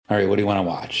All right, what do you want to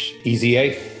watch? Easy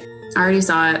A? I already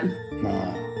saw it.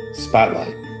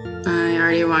 Spotlight. I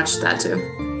already watched that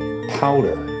too.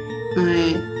 Powder.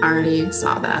 I already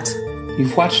saw that.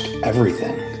 You've watched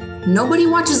everything. Nobody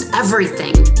watches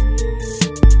everything.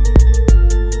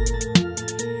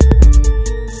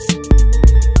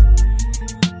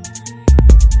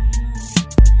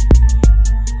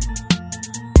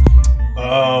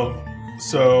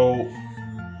 So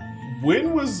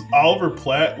when was Oliver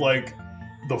Platt like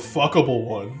the fuckable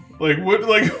one?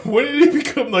 When did he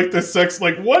become like the sex?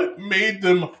 Like, what made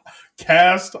them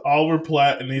cast Oliver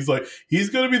Platt and he's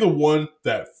gonna be the one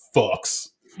that fucks?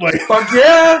 Like, fuck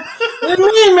yeah! What do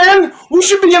you mean, man? We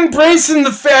should be embracing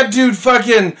the fat dude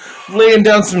fucking laying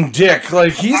down some dick.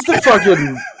 Like, he's the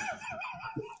fucking...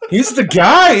 He's the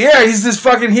guy, yeah. He's this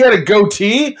fucking... He had a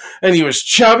goatee, and he was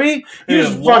chubby. He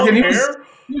was fucking...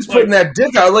 He was putting that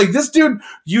dick out. Like, this dude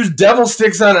used devil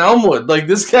sticks on Elmwood. Like,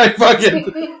 this guy fucking...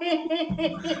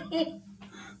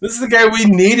 This is the guy we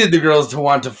needed the girls to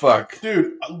want to fuck.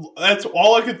 Dude, that's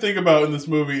all I could think about in this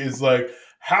movie is, like,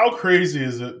 how crazy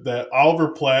is it that Oliver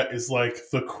Platt is, like,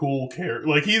 the cool character?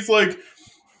 Like, he's the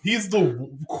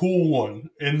cool one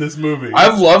in this movie.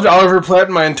 I've loved Oliver Platt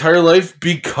my entire life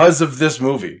because of this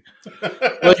movie.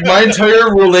 Like, my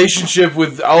entire relationship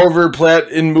with Oliver Platt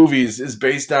in movies is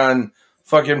based on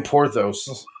fucking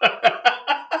Porthos.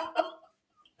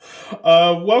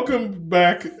 Welcome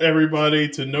back, everybody,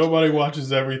 to Nobody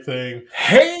Watches Everything.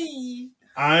 Hey!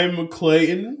 I'm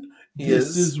Clayton.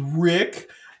 This is Rick.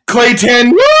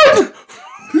 Clayton!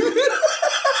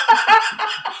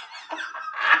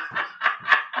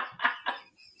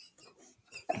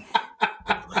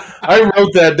 I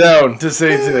wrote that down to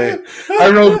say today. I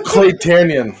wrote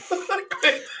Claytanian!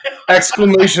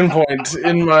 Exclamation point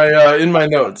in my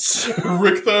notes.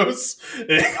 Rickthos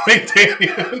and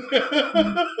Claytanian.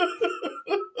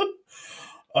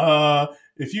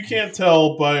 If you can't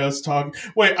tell by us talking,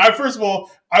 wait. First of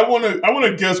all, I want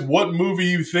to guess what movie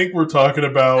you think we're talking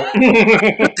about,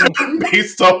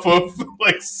 based off of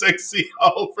like sexy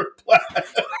Oliver Platt.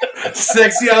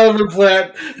 Sexy Oliver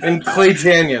Platt and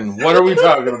Claytanian. What are we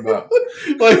talking about?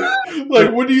 Like,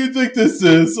 what do you think this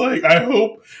is? Like, I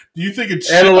hope. Do you think it's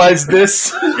analyze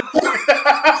this?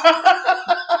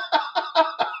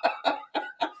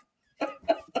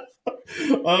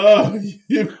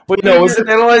 Wait, no, was it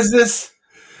analyze this?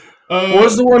 What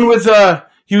was the one with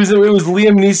it was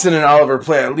Liam Neeson and Oliver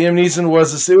Platt. Liam Neeson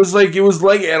it was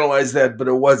like analyze that, but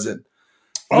it wasn't.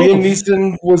 Liam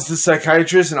Neeson was the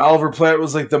psychiatrist and Oliver Platt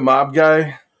was like the mob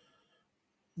guy.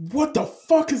 What the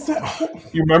fuck is that?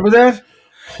 You remember that?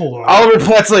 Hold on. Oliver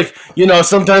Platt's like,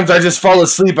 sometimes I just fall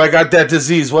asleep. I got that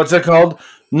disease. What's it called?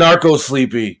 Narco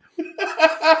sleepy.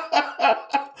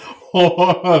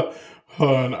 Hold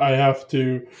on. I have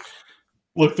to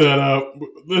look that up.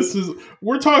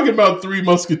 We're talking about Three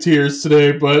Musketeers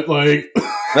today, but like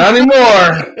not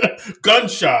anymore. Gun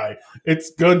Shy.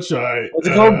 It's Gun Shy. What's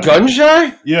it called? Gun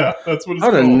Shy? Yeah, that's what it's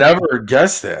called. I would called. have never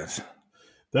guessed that.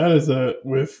 That is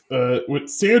with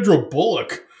Sandra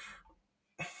Bullock.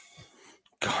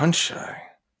 Gun Shy.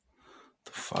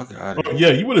 The fuck out of here. Yeah,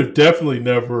 you would have definitely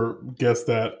never guessed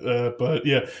that. But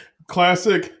yeah,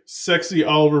 classic sexy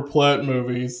Oliver Platt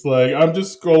movies. Like, I'm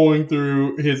just going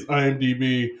through his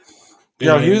IMDb.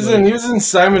 Yeah, he was in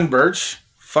Simon Birch.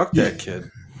 Fuck that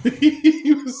kid.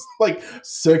 He was like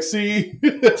sexy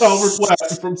Oliver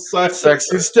Platt from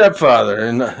Sexy Stepfather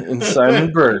in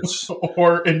Simon Birch.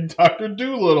 Or in Dr.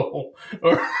 Dolittle.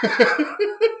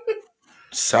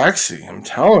 Sexy, I'm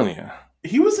telling you.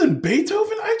 He was in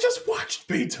Beethoven? I just watched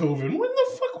Beethoven. When the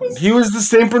fuck was he? Was the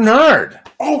St. Bernard.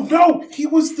 Oh, no. He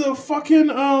was the fucking,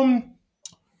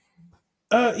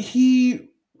 he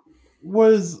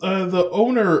was, the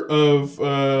owner of,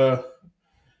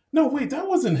 no, wait, that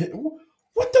wasn't him.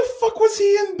 What the fuck was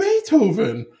he in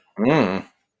Beethoven?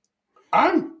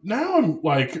 I'm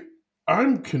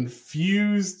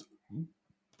confused.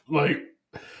 Like,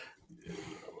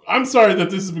 I'm sorry that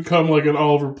this has become like an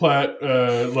Oliver Platt,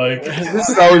 This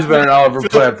has always been an Oliver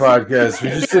Platt podcast. We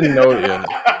just didn't know it yet.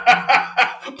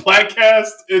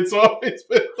 Plattcast. It's always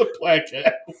been the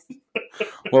Plattcast.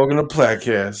 Welcome to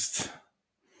Plattcast.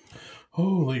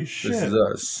 Holy shit. This is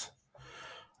us.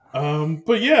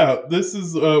 But yeah, this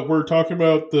is, we're talking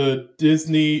about the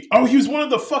Disney. Oh, he was one of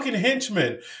the fucking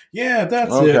henchmen. Yeah,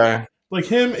 that's it. Like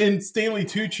him and Stanley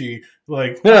Tucci.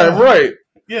 Like, yeah, right.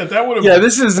 Yeah, that would have. Yeah,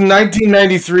 this is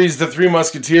 1993's The Three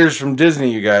Musketeers from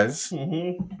Disney, you guys.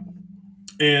 Mm-hmm.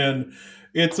 And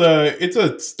it's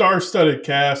a star-studded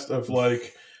cast of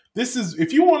like, this is,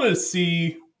 if you want to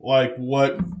see like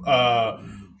what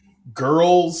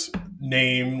girls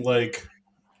name like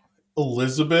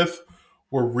Elizabeth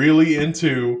were really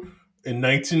into in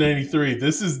 1993.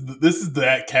 This is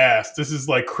that cast. This is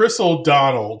like Chris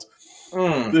O'Donnell.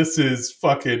 This is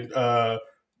fucking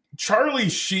Charlie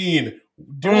Sheen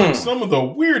doing some of the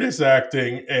weirdest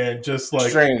acting, and just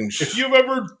like strange. If you've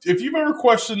ever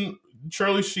questioned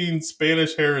Charlie Sheen's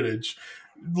Spanish heritage,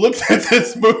 look at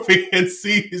this movie and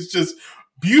see his just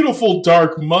beautiful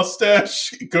dark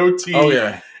mustache,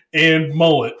 goatee, and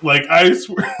mullet. Like, I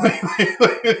swear,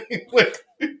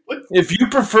 if you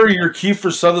prefer your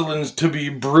Kiefer Sutherland to be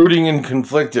brooding and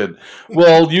conflicted,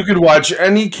 well, you could watch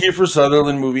any Kiefer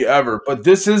Sutherland movie ever. But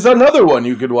this is another one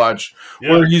you could watch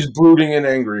where he's brooding and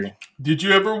angry. Did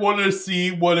you ever want to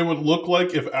see what it would look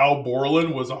like if Al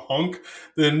Borland was a hunk?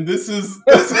 Then this is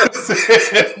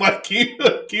it. Like,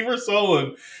 Kiefer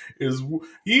Sutherland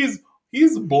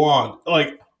he's blonde.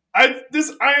 Like, I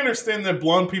understand that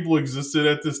blonde people existed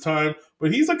at this time,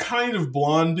 but he's a kind of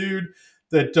blonde dude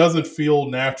that doesn't feel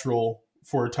natural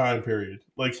for a time period.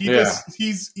 Like,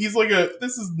 he's like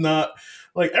this is not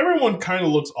like, everyone kind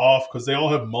of looks off because they all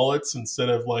have mullets instead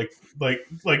of like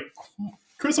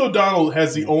Chris O'Donnell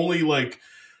has the only like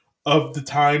of the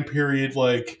time period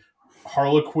like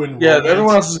Harlequin. Yeah,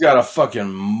 everyone else has got a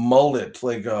fucking mullet,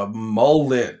 like a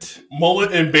mullet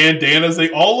and bandanas. They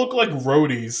all look like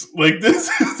roadies. Like, this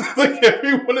is like,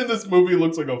 everyone in this movie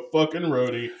looks like a fucking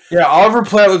roadie. Yeah, Oliver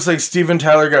Platt looks like Steven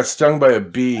Tyler got stung by a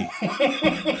bee.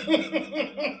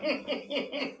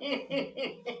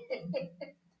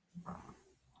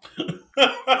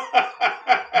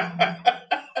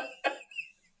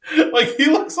 Like, he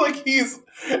looks like he's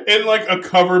in like a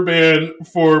cover band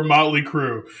for Motley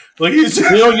Crue. Like, he's just...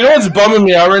 you know what's bumming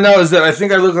me out right now is that I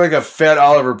think I look like a fat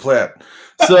Oliver Platt.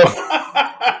 So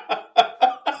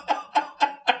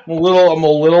I'm a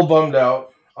little bummed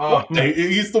out. Hey,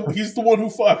 he's the one who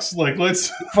fucks. Like,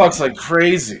 fucks like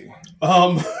crazy.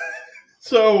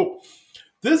 So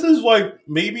this is like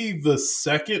maybe the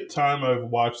second time I've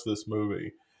watched this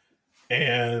movie,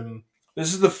 and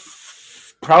this is the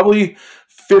probably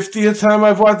 50th time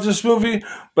I've watched this movie,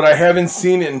 but I haven't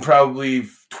seen it in probably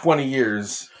 20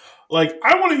 years. Like,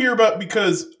 I want to hear about,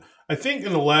 because I think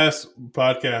in the last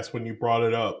podcast when you brought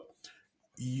it up,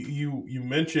 you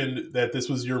mentioned that this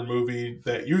was your movie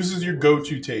that uses your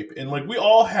go-to tape, and like, we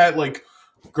all had like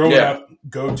growing up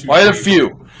go-to. Well, I had a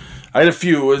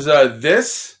few. It was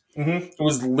this. Mm-hmm. It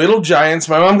was Little Giants.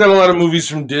 My mom got a lot of movies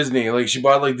from Disney. Like, she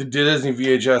bought like the Disney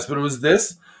VHS, but it was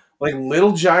this, like,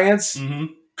 Little Giants,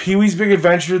 Pee-wee's Big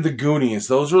Adventure, The Goonies.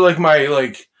 Those were like my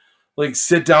like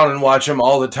sit down and watch them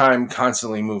all the time,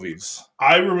 constantly movies.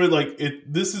 I remember like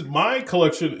it. This is my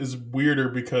collection is weirder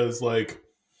because like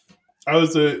I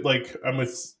was a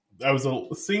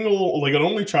single, like, an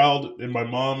only child, and my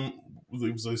mom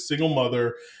was a single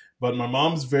mother, but my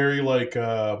mom's very like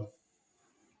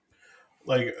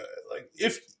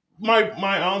if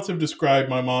my aunts have described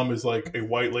my mom as like a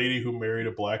white lady who married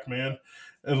a black man.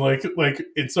 And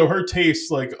and so her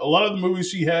taste, like, a lot of the movies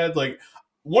she had, like,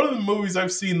 one of the movies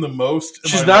I've seen the most.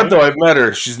 She's not, though. I've met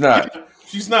her. She's not. Yeah,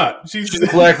 she's not. She's a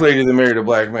black lady that married a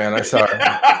black man. I saw her.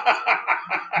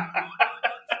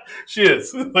 She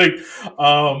is. Like,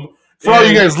 for all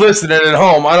you guys listening at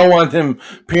home, I don't want him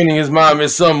painting his mom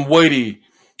as some whitey.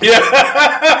 Yeah.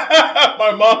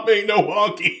 My mom ain't no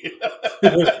honky.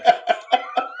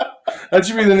 That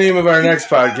should be the name of our next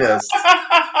podcast.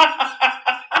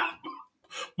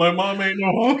 My mom ain't no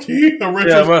honky. A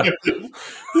retrospective.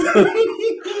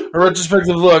 A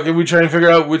retrospective look, and we try and figure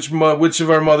out which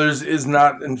of our mothers is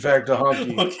not, in fact, a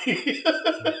honky.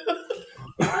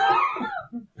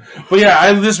 But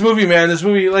yeah, this movie,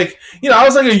 like, you know, I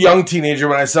was like a young teenager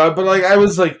when I saw it, but like, I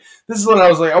was like, this is when I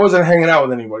was like, I wasn't hanging out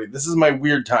with anybody. This is my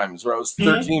weird times where I was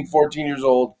 13, 14 years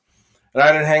old, and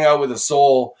I didn't hang out with a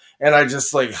soul, and I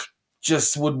just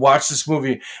would watch this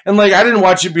movie, and like, I didn't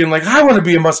watch it being like, I want to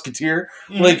be a musketeer,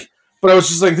 like, but I was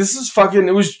just like, this is fucking,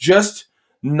 it was just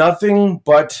nothing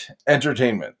but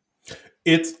entertainment.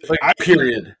 It's like,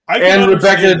 period. And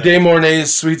Rebecca De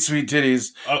Mornay's sweet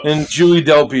titties, and Julie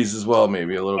Delpy's as well,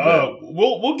 maybe a little bit.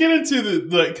 We'll get into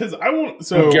the because I won't.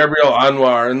 So and Gabrielle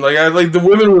Anwar, and like, I like, the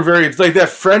women were very, it's like that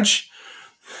French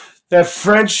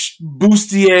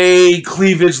bustier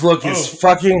cleavage look is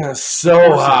fucking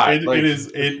so hot. It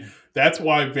is. That's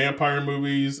why vampire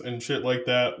movies and shit like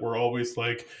that were always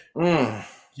like,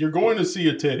 you're going to see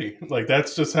a titty. Like,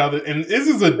 that's just how and this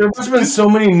is there must have been so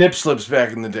many nip slips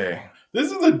back in the day. This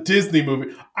is a Disney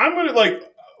movie. I'm going to,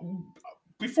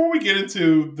 before we get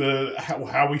into the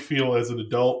how we feel as an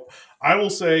adult, I will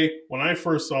say, when I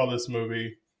first saw this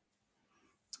movie,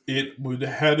 it would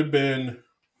have been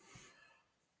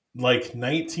like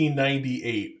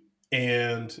 1998.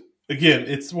 And again,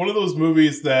 it's one of those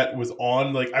movies that was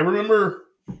on. Like I remember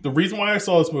the reason why I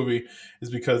saw this movie is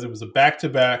because it was a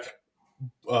back-to-back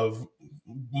of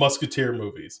Musketeer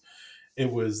movies.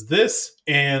 It was this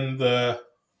and the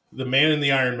Man in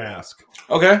the Iron Mask.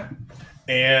 Okay.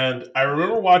 And I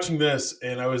remember watching this,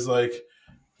 and I was like,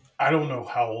 I don't know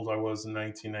how old I was in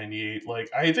 1998. Like,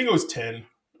 I think it was 10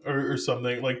 or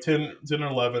something, like 10 or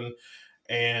 11.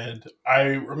 And I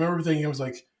remember thinking, I was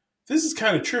like, this is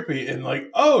kind of trippy. And like,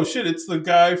 oh shit, it's the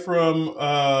guy from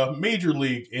Major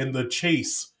League in The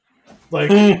Chase. Like,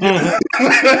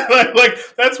 like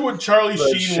that's what Charlie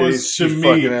Sheen was to me.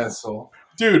 Fucking asshole.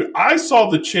 Dude, I saw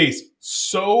The Chase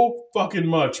so fucking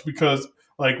much because,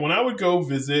 like, when I would go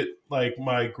visit, like,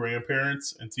 my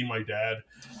grandparents and see my dad,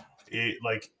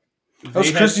 that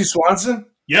was Christy Swanson?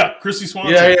 Yeah, Christy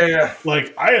Swanson. Yeah.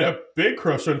 Like, I had a big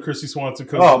crush on Christy Swanson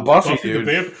because Buffy,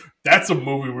 dude. That's a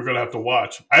movie we're going to have to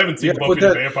watch. I haven't seen Buffy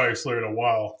the Vampire Slayer in a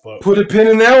while. But put a pin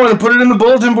in that one and put it in the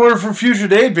bulletin board for future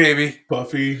date, baby.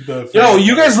 Buffy the Yo,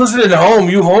 you guys listening at home,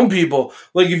 you home people.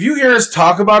 Like, if you hear us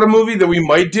talk about a movie that we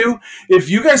might do, if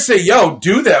you guys say, yo,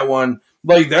 do that one,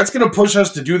 like, that's going to push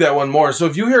us to do that one more. So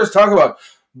if you hear us talk about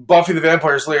Buffy the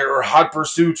Vampire Slayer or Hot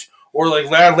Pursuit, or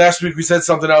like last week we said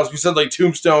something else. We said like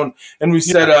Tombstone, and we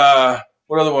said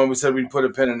what other one? We said we'd put a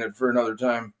pin in it for another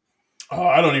time. Oh,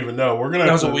 I don't even know. We're gonna.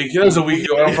 That was a week. That was a week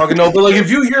ago. I don't fucking know. But like,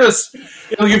 if you hear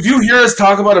us,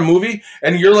 talk about a movie,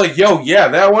 and you're like, "Yo, yeah,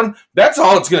 that one." That's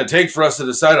all it's gonna take for us to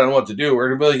decide on what to do. We're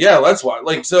gonna be like, "Yeah, let's watch."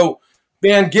 Like, so,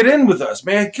 man, get in with us,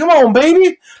 man. Come on,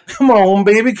 baby.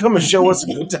 Come and show us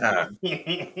a good time.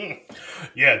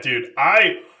 Yeah, dude.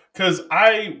 Because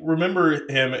I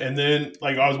remember him, and then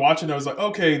like I was watching, I was like,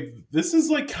 okay, this is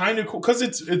like kind of cool because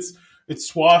it's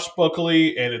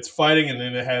swashbuckly and it's fighting, and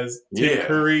then it has Tim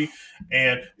Curry,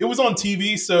 and it was on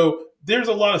TV, so there's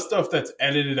a lot of stuff that's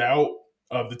edited out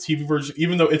of the TV version,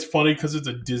 even though it's funny because it's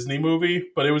a Disney movie.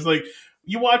 But it was like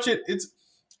you watch it,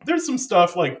 there's some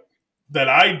stuff like that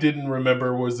I didn't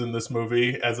remember was in this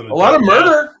movie as an adult. A lot of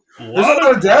murder. There's a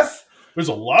lot of death. There's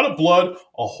a lot of blood.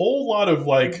 A whole lot of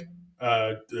like.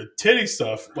 Titty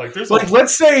stuff. Like there's like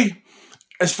let's say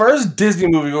as far as Disney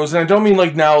movie goes, and I don't mean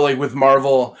like now like with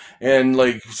Marvel and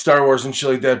like Star Wars and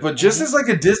shit like that, but just as like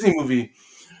a Disney movie,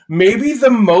 maybe the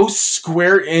most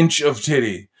square inch of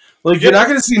titty. Like you're not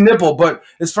gonna see nipple, but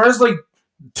as far as like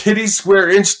titty square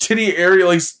inch titty area,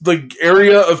 like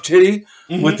area of titty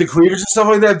with the cleavage and stuff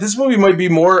like that, this movie might be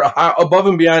more above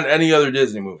and beyond any other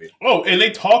Disney movie. Oh, and they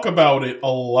talk about it a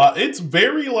lot. It's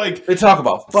very like they talk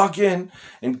about fucking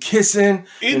and kissing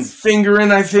and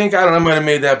fingering. I think I don't know. I might have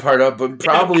made that part up, but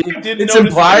probably it's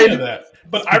implied. That.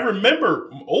 But I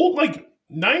remember old like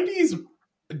 90s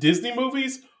Disney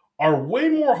movies are way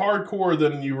more hardcore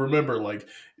than you remember. Like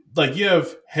you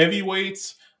have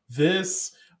Heavyweights.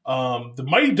 The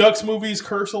Mighty Ducks movies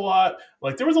curse a lot.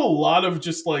 Like there was a lot of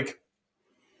just like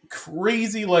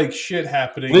crazy like shit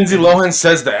happening. Lindsay Lohan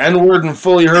says the N-word and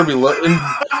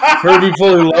Herbie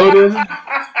Fully Loaded.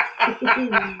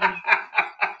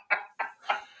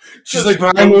 She's like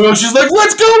behind the wheel. She's like,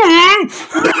 "Let's go!"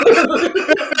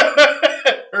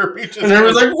 Herbie just and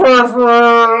everyone's like,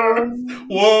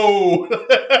 "Whoa!"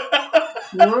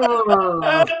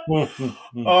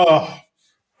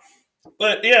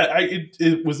 But yeah,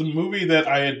 it was a movie that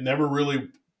I had never really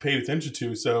paid attention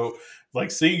to. So,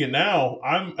 like seeing it now,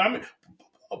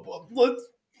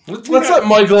 let's let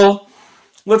Michael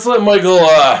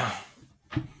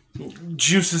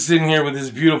juice us in here with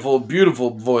his beautiful,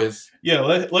 beautiful voice. Yeah,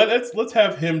 let's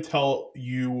have him tell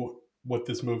you what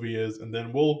this movie is, and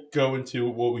then we'll go into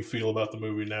what we feel about the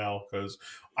movie now, because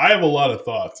I have a lot of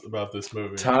thoughts about this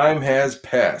movie. Time has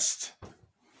passed.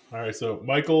 All right, so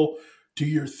Michael, do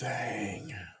your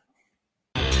thing.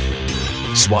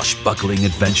 Swashbuckling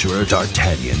adventurer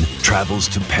D'Artagnan travels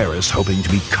to Paris hoping to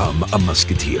become a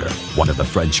musketeer, one of the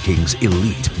French king's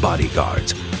elite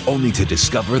bodyguards, only to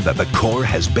discover that the corps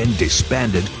has been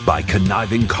disbanded by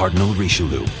conniving Cardinal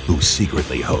Richelieu, who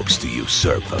secretly hopes to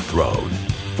usurp the throne.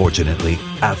 Fortunately,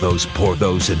 Athos,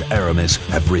 Porthos, and Aramis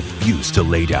have refused to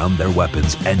lay down their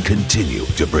weapons and continue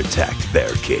to protect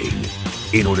their king.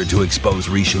 In order to expose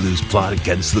Richelieu's plot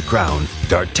against the crown,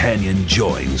 D'Artagnan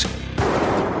joins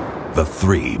the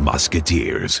Three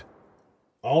Musketeers.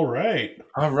 All right.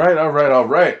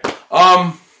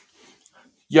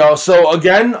 Yo, so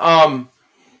again,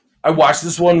 I watched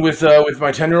this one with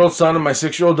my 10-year-old son and my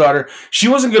 6-year-old daughter. She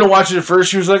wasn't going to watch it at first.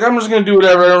 She was like, I'm just going to do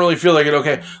whatever. I don't really feel like it.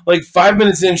 Okay. Like 5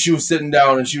 minutes in, she was sitting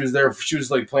down and she was there. She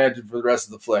was like planted for the rest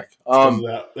of the flick.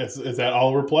 Is that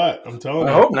Oliver Platt? I'm telling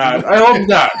you. I hope not. I hope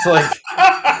not. It's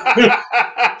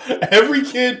like every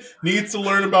kid needs to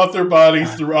learn about their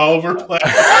bodies through Oliver Platt.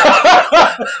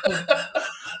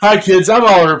 Hi, kids. I'm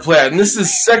Oliver Platt, and this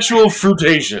is Sexual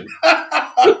Fruitation.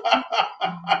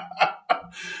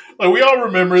 Like, we all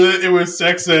remember that it was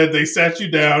sex ed. They sat you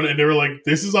down and they were like,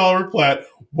 "This is Oliver Platt.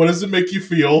 What does it make you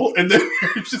feel?" And then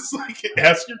you're just like,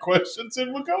 ask your questions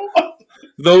and we'll go on.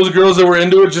 Those girls that were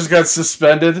into it just got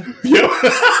suspended. Yeah.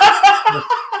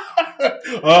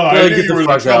 I knew get you were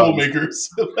the troublemakers.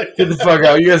 Get the fuck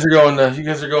out! You guys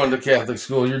are going to Catholic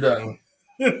school. You're done.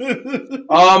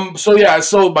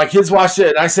 So my kids watched it,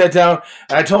 and I sat down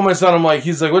and I told my son,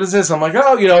 he's like, "What is this?" I'm like,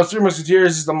 "Oh, it's Three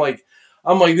Musketeers."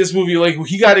 I'm like, this movie, like,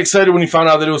 he got excited when he found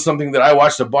out that it was something that I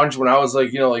watched a bunch when I was,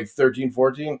 13,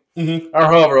 14. Mm-hmm. Or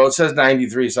however, it says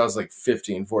 93, so I was,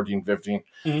 15.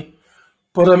 Mm-hmm.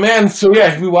 But, man, so,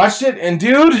 yeah, we watched it, and,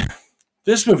 dude,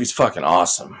 this movie's fucking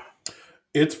awesome.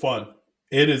 It's fun.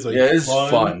 It is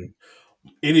fun.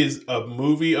 It is a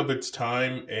movie of its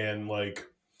time, and,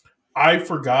 I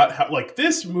forgot how,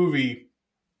 this movie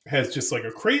has just,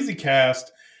 a crazy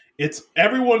cast. It's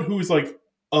everyone who's,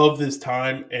 of this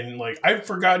time, and I've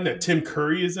forgotten that Tim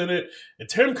Curry is in it, and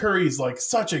Tim Curry is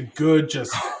such a good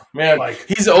man,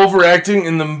 he's overacting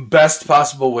in the best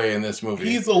possible way in this movie.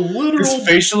 He's a literal his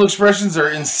facial expressions are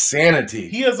insanity.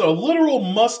 He has a literal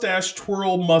mustache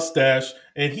twirl mustache,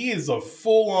 and he is a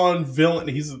full-on villain.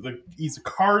 He's a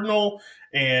cardinal,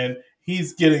 and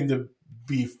he's getting to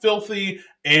be filthy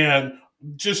and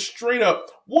just straight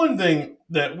up. One thing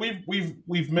that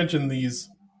we've mentioned these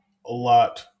a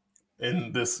lot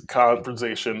in this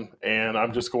conversation, and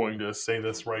I'm just going to say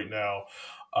this right now.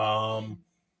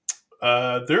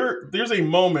 There's a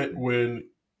moment when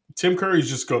Tim Curry's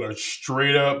just going to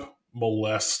straight up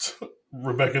molest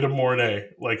Rebecca De Mornay.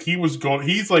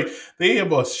 They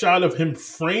have a shot of him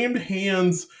framed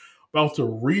hands about to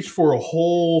reach for a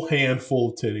whole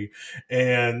handful of titty.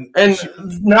 And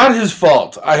not his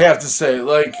fault, I have to say.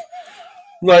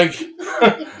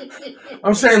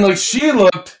 I'm saying, she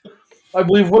looked... I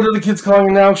believe, what are the kids calling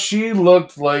her now? She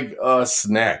looked like a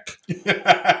snack.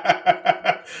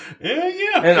 Yeah.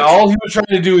 And all he was trying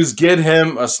to do is get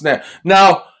him a snack.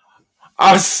 Now,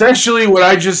 essentially what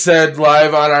I just said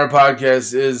live on our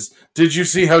podcast is, did you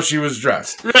see how she was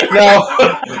dressed? Now,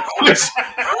 which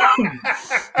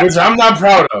I'm not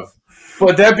proud of.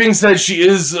 But that being said, she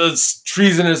is a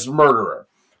treasonous murderer.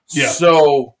 Yeah.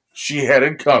 So, she had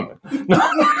it coming.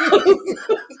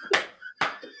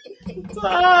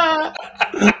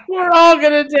 We're all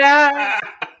gonna die.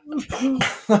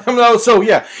 So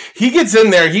yeah, he gets in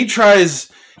there. He tries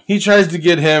to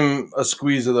get him a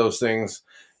squeeze of those things,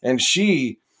 and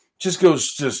she just goes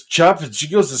She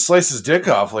goes to slice his dick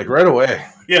off right away.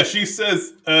 Yeah, she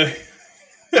says.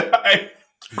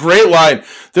 Great line.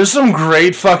 There's some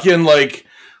great fucking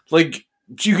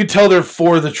you could tell they're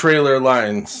for the trailer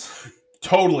lines.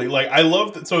 Totally. I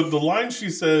love that. So the line she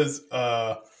says,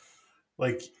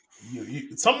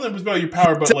 something was about your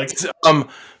power, but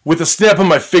with a snap of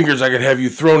my fingers, I could have you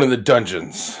thrown in the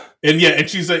dungeons. And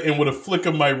she said, and with a flick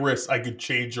of my wrist, I could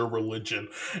change your religion.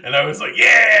 And I was like,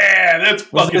 yeah, that's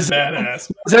fucking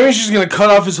badass. Does that mean she's gonna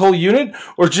cut off his whole unit,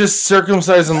 or just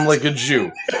circumcise him like a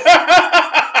Jew?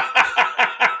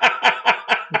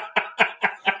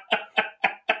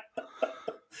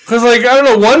 Because I don't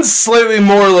know, one's slightly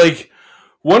more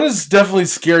one is definitely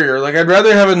scarier. I'd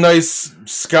rather have a nice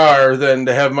scar than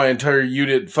to have my entire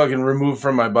unit fucking removed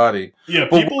from my body. Yeah,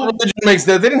 but what religion makes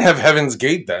that? They didn't have Heaven's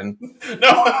Gate then.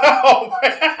 No,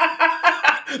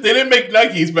 they didn't make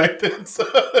Nikes back then. So.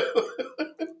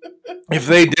 If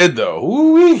they did, though,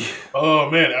 ooh-wee.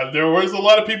 Oh man, there was a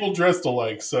lot of people dressed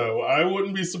alike, so I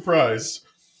wouldn't be surprised.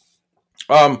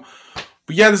 But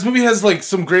yeah, this movie has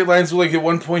some great lines. At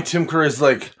one point, Tim Curry is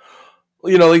Three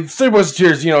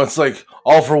Musketeers. It's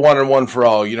all for one and one for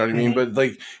all, you know what I mean? Mm-hmm.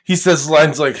 But he says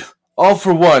lines all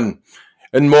for one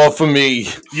and more for me.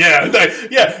 Yeah,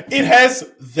 it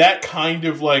has that kind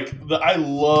of I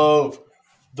love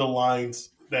the lines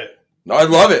that. No, I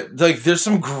love it. There's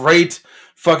some great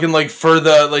fucking for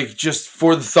the just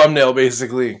for the thumbnail,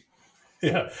 basically.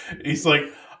 Yeah, he's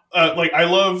I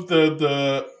love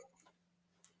the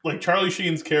Charlie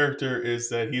Sheen's character is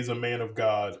that he's a man of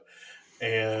God.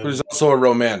 And he's also a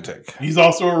romantic. He's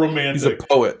also a romantic. He's a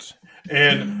poet.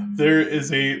 And there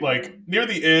is a near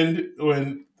the end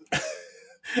when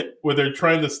where they're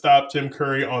trying to stop Tim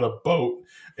Curry on a boat.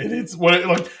 And it's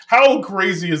like, how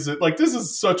crazy is it? Like, this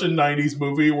is such a 90s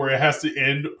movie where it has to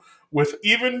end with,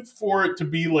 even for it to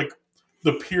be like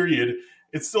the period,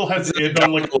 it still has to end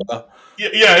on like,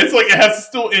 yeah, it's like it has to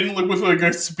still end with like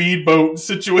a speedboat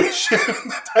situation.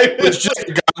 It's just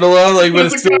a gondola, like, but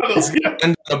it's still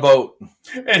end on a boat.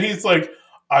 And he's like,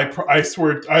 I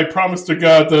swear, I promise to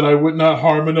God that I would not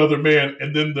harm another man.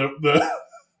 And then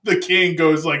the king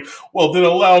goes like, well, then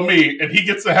allow me. And he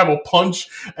gets to have a punch.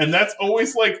 And that's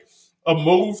always like a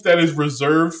move that is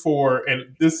reserved for,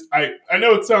 and this, I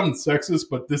know it sounds sexist,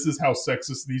 but this is how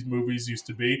sexist these movies used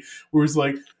to be. Where it's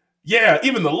like, yeah,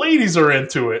 even the ladies are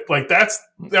into it. Like that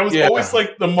was always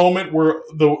like the moment where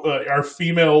our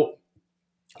female,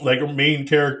 like, main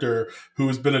character who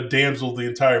has been a damsel the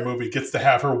entire movie gets to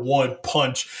have her one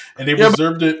punch, and they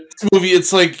reserved it. This movie,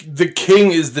 it's like the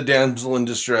king is the damsel in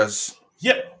distress.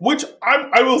 Yeah, which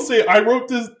I will say, I wrote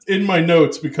this in my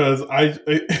notes because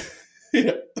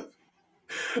yeah.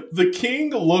 The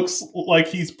king looks like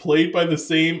he's played by the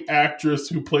same actress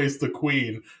who plays the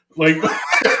queen. Like,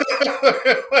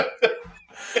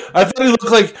 I thought he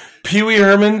looked like Pee Wee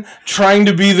Herman trying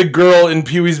to be the girl in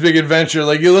Pee Wee's Big Adventure.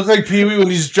 Like, you look like Pee Wee when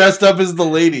he's dressed up as the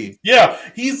lady. Yeah,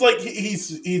 he's like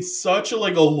he's such a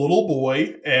like a little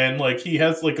boy, and like he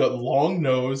has like a long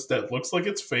nose that looks like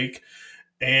it's fake,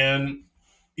 and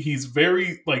he's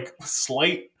very like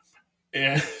slight,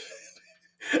 and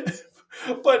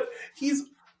but he's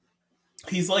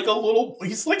like a little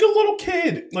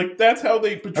kid. Like, that's how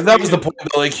they portray. And that was the point,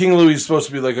 though. Like, King Louis is supposed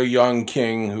to be like a young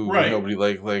king who nobody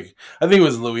like. I think it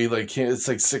was Louis. Like, it's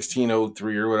like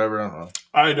 1603 or whatever.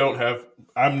 I don't know.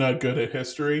 I'm not good at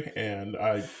history, and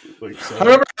I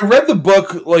remember I read the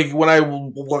book like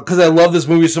because I love this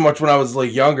movie so much when I was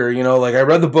like younger. You know, like I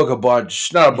read the book a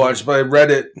bunch, not a bunch, but I read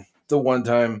it the one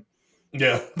time.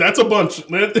 Yeah, that's a bunch.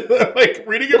 Like,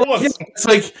 reading it once. Yeah, it's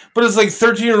like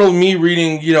 13-year-old me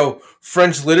reading,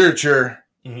 French literature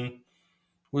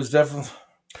was definitely.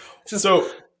 So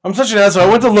I'm such an asshole. I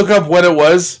went to look up what it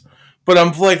was, but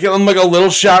I'm like a little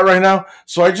shot right now.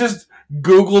 So I just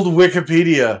Googled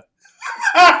Wikipedia.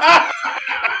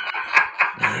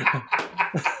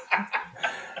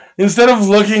 Instead of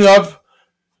looking up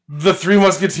the Three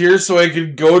Musketeers so I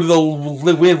could go to the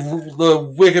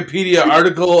Wikipedia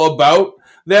article about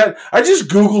that, I just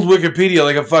Googled Wikipedia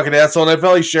like a fucking asshole, and I'm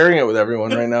probably sharing it with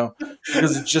everyone right now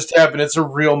because it just happened. It's a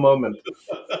real moment.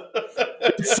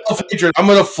 It's self-hatred. I'm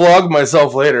going to flog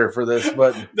myself later for this,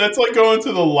 but that's like going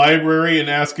to the library and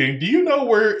asking, do you know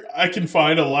where I can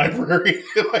find a library?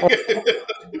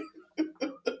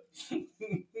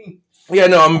 Yeah,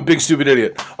 no, I'm a big stupid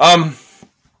idiot.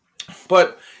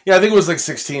 But yeah, I think it was like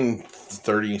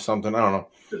 1630 something. I don't know.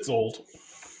 It's old.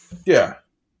 Yeah.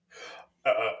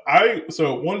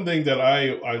 So one thing that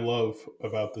I love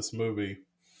about this movie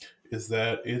is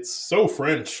that it's so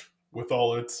French, with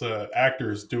all its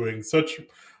actors doing such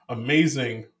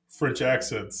amazing French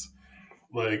accents.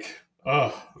 Like,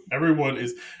 everyone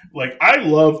is like, I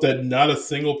love that not a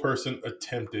single person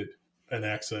attempted an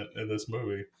accent in this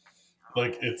movie.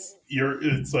 Like, it's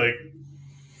like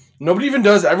nobody even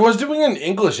does. Everyone's doing an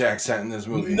English accent in this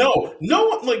movie. No,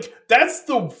 like, that's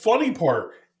the funny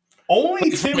part.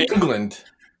 Only England.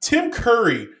 Tim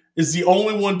Curry is the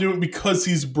only one doing it because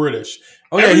he's British.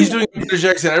 Oh yeah, he's doing a British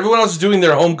accent. Everyone else is doing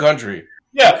their home country.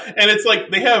 Yeah, and it's like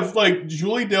they have like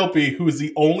Julie Delpy, who is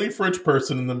the only French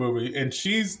person in the movie, and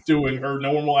she's doing her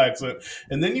normal accent.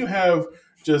 And then you have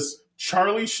just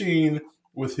Charlie Sheen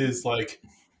with his like,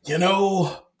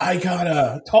 I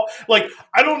gotta talk. Like,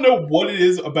 I don't know what it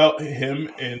is about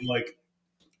him and like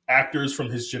actors from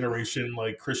his generation,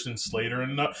 like Christian Slater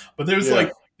and but there's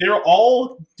like, they're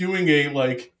all doing a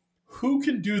like, who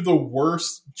can do the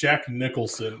worst Jack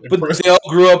Nicholson impression? But they all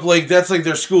grew up like, that's like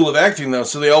their school of acting though,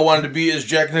 so they all wanted to be as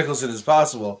Jack Nicholson as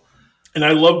possible. And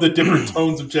I love the different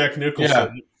tones of Jack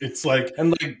Nicholson. Yeah. It's like,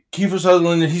 and like Kiefer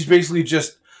Sutherland, he's basically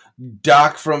just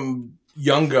Doc from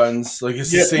Young Guns. Like,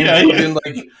 it's the same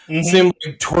same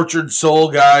like tortured soul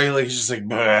guy. Like, he's just like,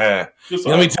 bleh. Just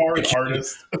a hard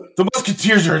artist. The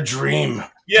Musketeers are a dream.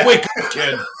 Yeah. Wake up,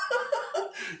 kid.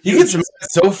 He gets mad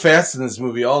so fast in this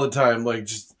movie all the time. Like,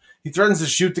 just he threatens to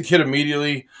shoot the kid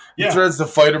immediately. He threatens to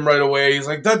fight him right away. He's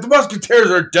like, the Musketeers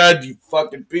are dead, you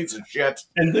fucking piece of shit.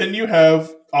 And then you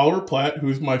have Oliver Platt,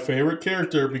 who's my favorite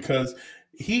character because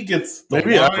he gets the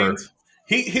lines.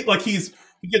 He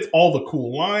gets all the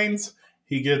cool lines.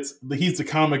 He's the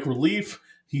comic relief.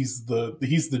 He's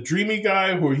the dreamy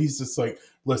guy where he's just like,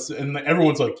 listen, and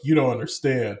everyone's like, you don't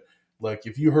understand. Like,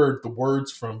 if you heard the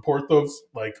words from Porthos,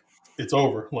 like, it's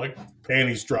over. Like,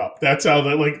 panties drop. That's how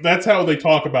they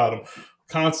talk about him.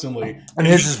 constantly. And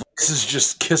his voice is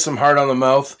just kiss him hard on the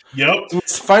mouth. Yep.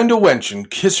 Let's find a wench and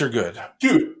kiss her good.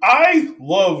 Dude, I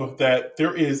love that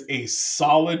there is a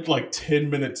solid 10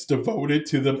 minutes devoted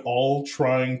to them all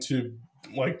trying to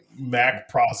Mac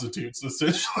prostitutes,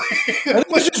 essentially. And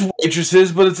it's just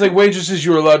waitresses, but it's like waitresses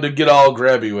you were allowed to get all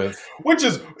grabby with. Which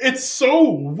is, it's so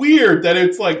weird that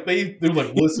it's like they're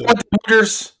like, listen.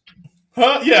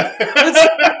 Huh? Yeah.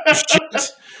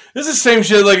 Shit. This is the same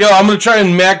shit. Like, I'm going to try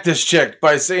and mac this chick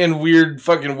by saying weird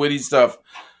fucking witty stuff.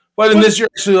 But in this, you're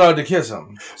actually allowed to kiss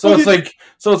them. So it's like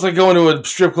going to a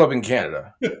strip club in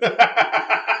Canada.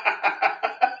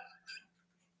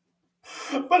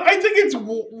 But I think it's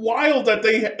wild that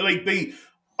they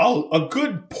a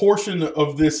good portion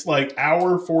of this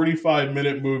hour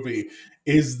 45-minute movie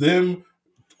is them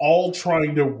all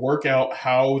trying to work out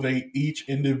how they each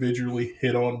individually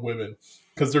hit on women,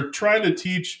 because they're trying to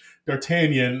teach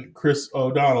D'Artagnan, Chris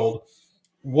O'Donnell,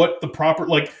 what the proper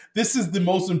this is the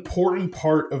most important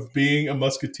part of being a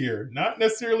musketeer, not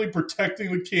necessarily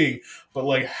protecting the king,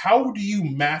 but how do you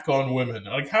mac on women?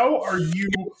 How are you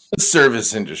the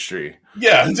service industry?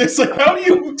 Yeah, just how do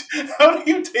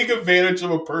you take advantage of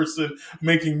a person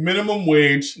making minimum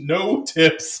wage, no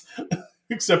tips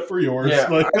except for yours?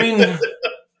 Yeah, I mean,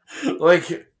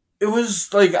 it was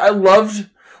I loved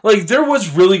there was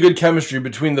really good chemistry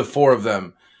between the four of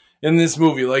them in this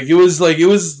movie. It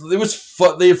was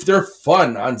fun. They're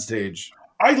fun on stage.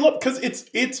 I love, because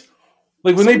it's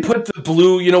when they put the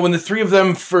blue, when the three of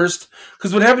them first,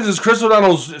 because what happens is Chris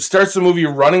O'Donnell starts the movie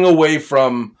running away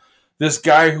from this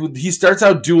guy who he starts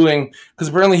out dueling, because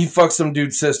apparently he fucks some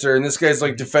dude's sister, and this guy's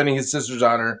defending his sister's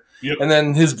honor. Yep. And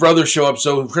then his brothers show up,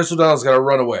 so Chris O'Donnell's got to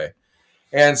run away.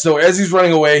 And so as he's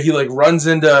running away, he literally runs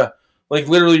into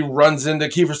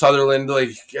Kiefer Sutherland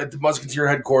at the Musketeer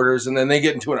headquarters, and then they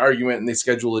get into an argument and they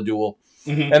schedule a duel.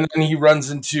 Mm-hmm. And then he runs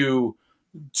into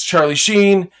Charlie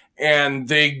Sheen, and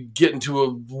they get into a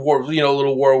war,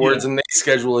 little war of words, and they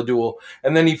schedule a duel.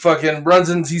 And then he fucking runs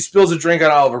and he spills a drink on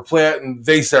Oliver Platt, and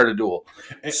they start a duel.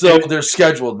 So they're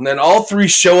scheduled, and then all three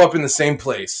show up in the same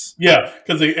place. Yeah,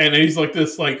 because he's like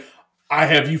this, I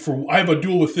have a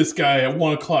duel with this guy at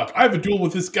 1 o'clock. I have a duel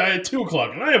with this guy at 2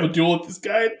 o'clock, and I have a duel with this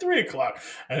guy at 3 o'clock.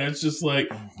 And it's just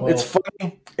it's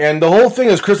funny. And the whole thing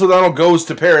is Chris O'Donnell goes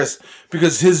to Paris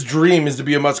because his dream is to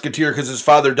be a musketeer, because his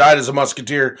father died as a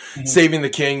musketeer, saving the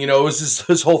king. It was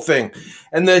his whole thing.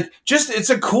 And it's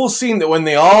a cool scene that when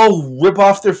they all rip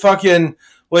off their fucking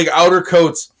outer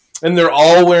coats and they're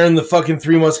all wearing the fucking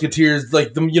Three Musketeers,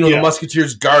 the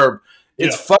musketeers garb.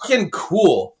 It's fucking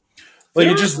cool.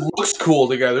 It just looks cool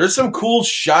together. There's some cool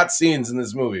shot scenes in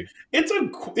this movie. It's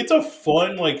a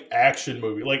fun action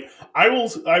movie. I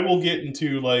will get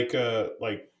into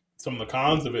some of the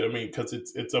cons of it. I mean, because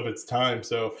it's of its time.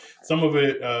 So some of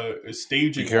it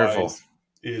staging wise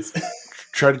is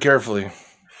tread carefully.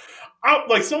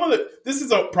 This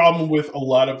is a problem with a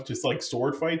lot of just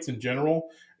sword fights in general,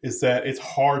 is that it's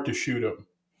hard to shoot them.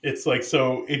 It's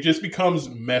so it just becomes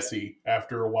messy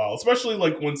after a while, especially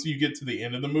once you get to the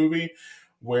end of the movie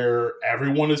where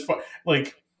everyone is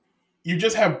you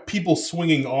just have people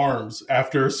swinging arms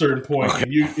after a certain point.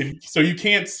 Okay. So you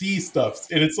can't see stuff.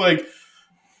 And it's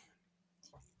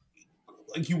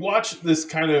you watch this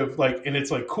kind of and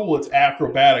it's cool, it's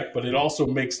acrobatic, but it also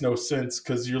makes no sense,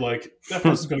 because you're that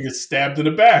person's going to get stabbed in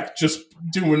the back just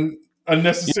doing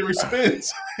unnecessary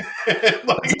spins.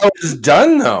 It's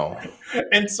done though.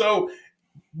 And so,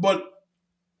 but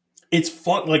it's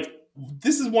fun.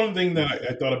 This is one thing that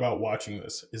I thought about watching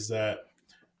this, is that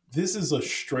this is a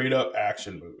straight up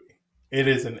action movie. It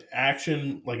is an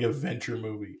action, adventure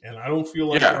movie. And I don't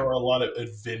feel there are a lot of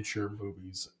adventure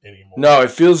movies anymore. No,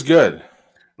 it feels good.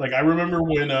 I remember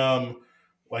when,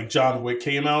 John Wick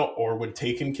came out, or when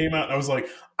Taken came out, and I was I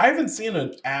haven't seen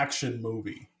an action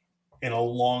movie in a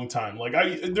long time.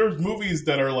 There's movies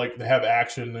that are they have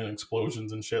action and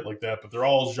explosions and shit like that, but they're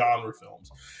all genre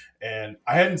films. And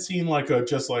I hadn't seen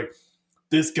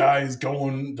this guy is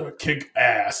going to kick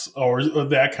ass, or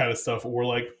that kind of stuff,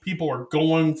 or people are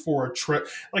going for a trip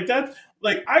that.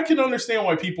 I can understand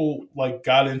why people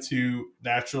got into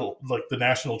the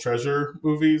National Treasure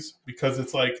movies, because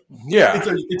it's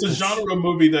it's a genre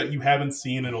movie that you haven't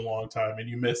seen in a long time and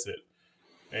you miss it.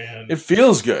 And it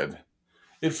feels good.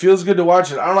 It feels good to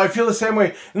watch it. I don't know. I feel the same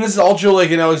way. And this is also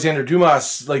an Alexander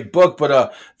Dumas book,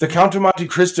 but The Count of Monte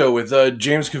Cristo with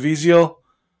James Caviezel.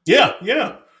 Yeah,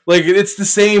 yeah. It's the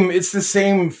same. It's the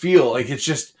same feel.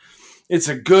 It's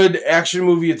a good action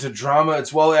movie. It's a drama.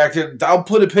 It's well acted. I'll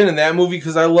put a pin in that movie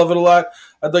because I love it a lot.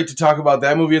 I'd like to talk about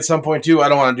that movie at some point too. I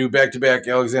don't want to do back to back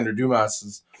Alexander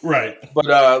Dumas. Right. But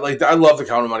I love The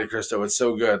Count of Monte Cristo. It's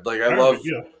so good.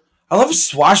 I love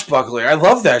swashbuckling. I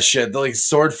love that shit. The like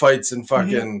sword fights and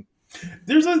fucking.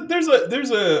 There's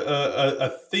a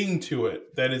thing to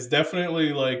it that is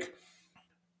definitely like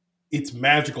it's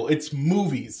magical. It's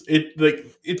movies. It's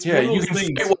one of you those can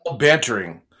things. fight while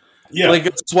bantering. Yeah, Like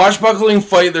a swashbuckling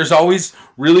fight, there's always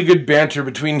really good banter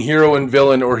between hero and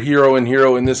villain, or hero and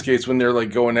hero in this case when they're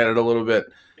like going at it a little bit.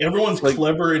 everyone's like-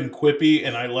 clever and quippy,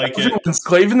 and I like it.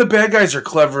 Even the bad guys are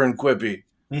clever and quippy.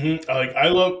 Like I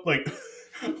love like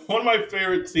one of my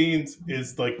favorite scenes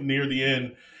is like near the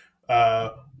end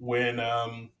when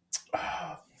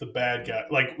the bad guy,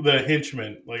 like the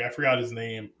henchman, like I forgot his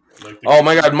name. Like Oh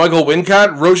my god, Michael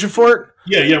Wincott, Rochefort.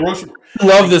 yeah, Rochefort.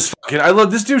 I love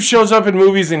this dude. Shows up in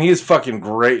movies and he is fucking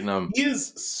great in them. He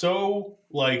is so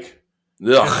like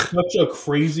Ugh. such a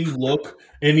crazy look,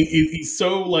 and he's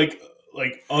so like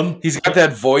He's got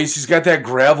that voice. He's got that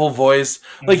gravel voice.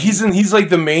 Like he's like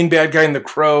the main bad guy in The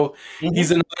Crow.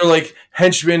 He's another like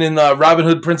henchman in Robin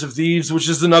Hood, Prince of Thieves, which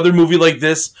is another movie like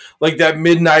this, like that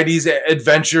mid-90s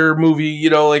adventure movie. You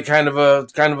know, like kind of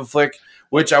a flick.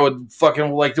 Which I would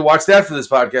fucking like to watch that for this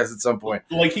podcast at some point.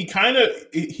 like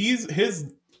his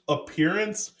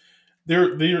appearance.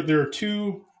 There are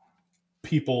two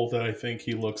people that I think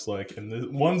he looks like,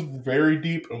 and one's very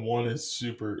deep and one is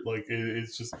super like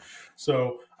it's just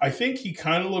so I think he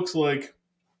kind of looks like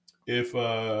if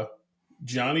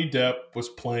Johnny Depp was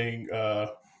playing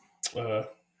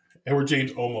Edward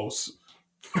James Olmos.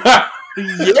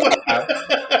 Yeah,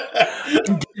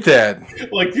 get that.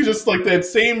 Like he's just like that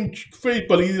same face,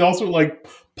 but he's also like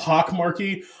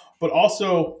pockmarky, but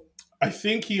also I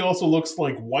think he also looks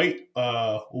like white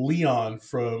Leon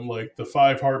from like the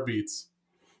Five Heartbeats.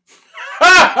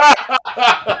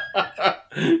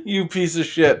 You piece of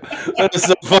shit. That is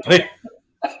so funny.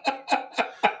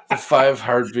 The Five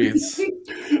Heartbeats.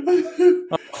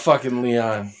 Oh, fucking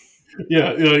Leon.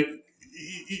 Yeah, like,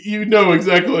 you know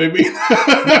exactly what I mean.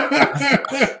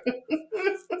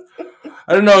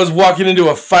 I don't know. I was walking into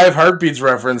a Five Heartbeats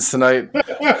reference tonight.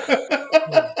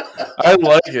 I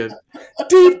like it.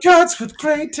 Deep cuts with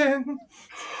Clayton.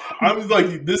 I'm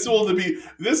like, this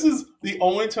is the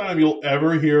only time you'll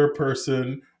ever hear a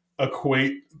person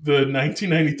equate the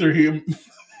 1993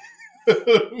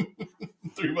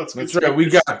 Three Months. That's right. We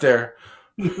got there.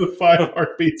 The Five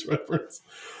Heartbeats reference,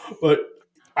 but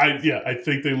I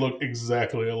think they look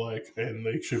exactly alike, and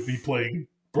they should be playing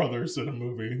brothers in a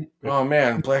movie. Oh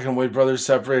man, black and white brothers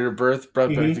separated at birth,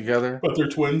 brought back together. But they're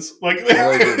twins. Like I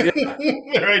like it, yeah.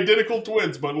 they're identical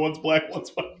twins, but one's black,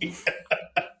 one's white.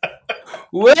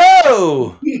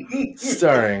 Whoa!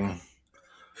 Starring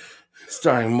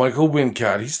Michael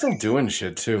Wincott. He's still doing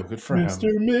shit too. Good for him.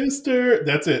 Mister.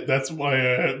 That's it. That's why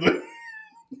I had like.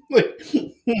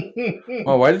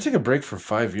 Oh, why did you take a break for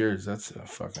 5 years? That's a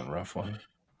fucking rough one.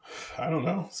 I don't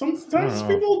know. Sometimes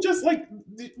people just like.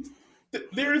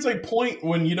 There is a point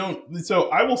when you don't. So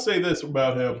I will say this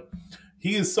about him: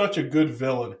 he is such a good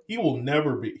villain. He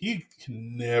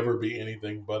can never be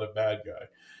anything but a bad guy.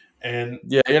 And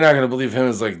yeah, you're not gonna believe him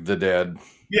as like the dad.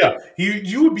 yeah,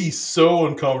 you would be so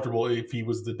uncomfortable if he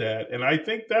was the dad. And I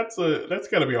think that's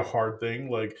got to be a hard thing.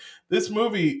 Like this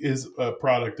movie is a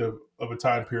product of a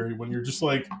time period when you're just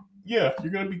like, yeah,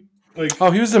 you're gonna be like. Oh,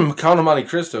 he was in Count of Monte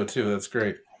Cristo too. That's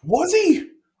great. Was he?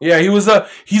 Yeah,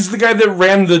 he's the guy that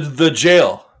ran the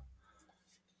jail.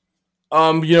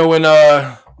 You know when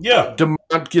Yeah.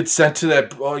 DeMont gets sent to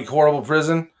that like horrible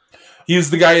prison, he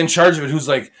was the guy in charge of it who's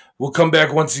like, we'll come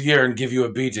back once a year and give you a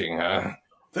beating.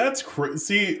 That's crazy.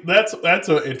 See, that's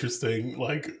an interesting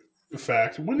like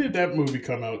fact. When did that movie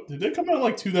come out? Did it come out in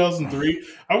like 2003?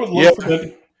 I would love for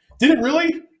that. Did it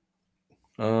really?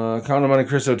 Count of Monte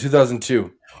Cristo,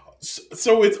 2002.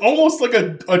 So it's almost like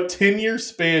a 10-year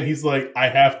span. He's like, I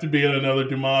have to be in another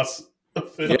Dumas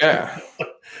film. Yeah.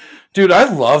 Dude,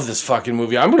 I love this fucking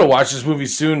movie. I'm going to watch this movie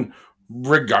soon,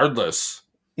 regardless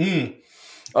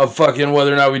of fucking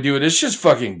whether or not we do it. It's just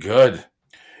fucking good.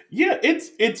 Yeah, it's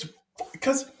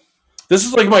because this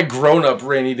is like my grown-up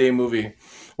rainy day movie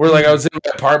where like I was in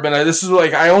my apartment.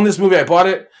 I own this movie. I bought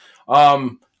it.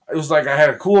 It was like I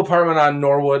had a cool apartment on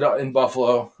Norwood in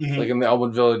Buffalo, like in the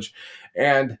Elmwood Village.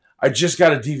 And I just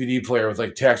got a DVD player with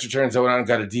like tax returns. I went out and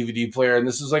got a DVD player. And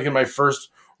this was like in my first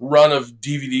run of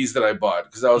DVDs that I bought.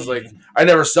 Because I was like, I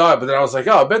never saw it. But then I was like,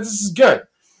 oh, I bet this is good.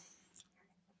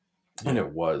 And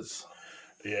it was.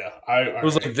 Yeah. It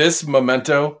was like this,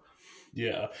 Memento.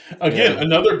 Yeah. Again,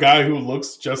 another guy who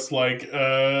looks just like,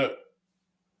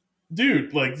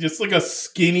 dude, like just like a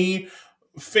skinny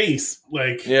face.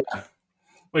 Like, yeah.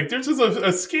 Like there's just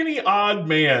a skinny odd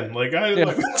man. Like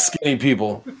skinny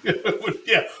people.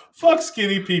 Yeah, fuck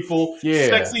skinny people. Yeah.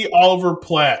 Sexy Oliver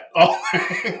Platt.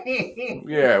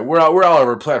 Yeah, we're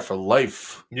Oliver Platt for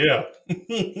life. Yeah.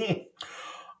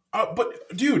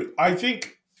 But dude, I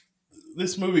think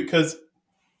this movie, because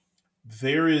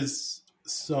there is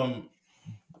some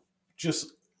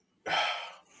just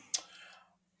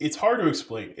it's hard to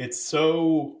explain. It's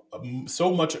so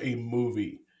much a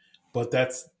movie, but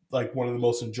that's like one of the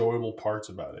most enjoyable parts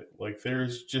about it. Like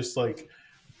there's just like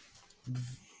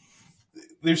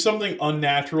there's something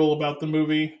unnatural about the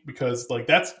movie, because like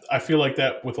I feel like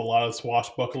that with a lot of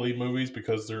swashbuckling movies,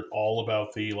 because they're all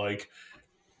about the like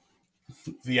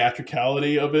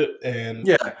theatricality of it. And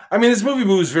yeah, I mean, this movie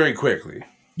moves very quickly.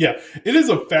 Yeah, it is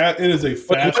a fast.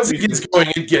 But once it gets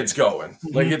going, it gets going.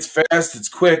 Mm-hmm. Like it's fast, it's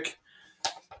quick.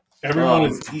 Everyone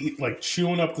is like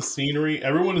chewing up the scenery.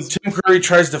 Everyone is. Tim Curry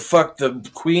tries to fuck the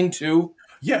queen too.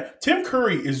 Yeah, Tim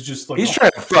Curry is just like he's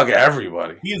trying to fuck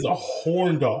everybody. He is a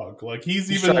horn dog. Like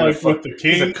he's even like with the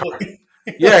king.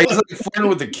 Yeah, he's like flirting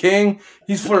with the king.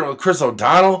 He's flirting with Chris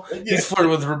O'Donnell. Yeah. He's flirting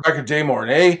with Rebecca De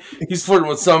Mornay. He's flirting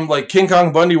with some like King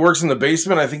Kong Bundy works in the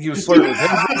basement. I think he was flirting with him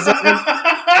for a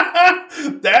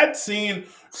second. That scene.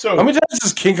 So how many times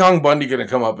is King Kong Bundy going to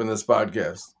come up in this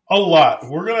podcast? A lot.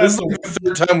 We're gonna. This is like the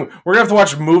third time we're gonna have to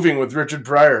watch Moving with Richard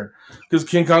Pryor because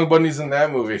King Kong Bundy's in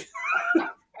that movie.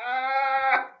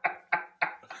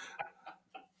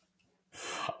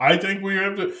 I think we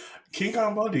have to. King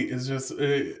Kong Bundy is just,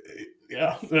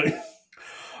 yeah.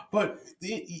 But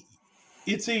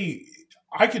it's a.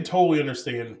 I could totally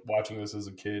understand watching this as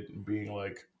a kid and being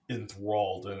like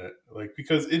enthralled in it, like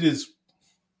because it is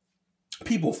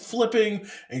people flipping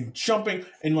and jumping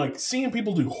and like seeing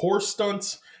people do horse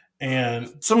stunts.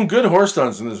 And some good horse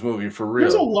stunts in this movie, for real.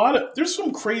 There's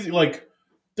some crazy, like,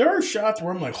 there are shots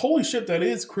where I'm like, holy shit, that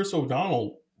is Chris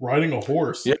O'Donnell riding a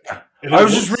horse. Yeah. I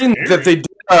was just reading that they did,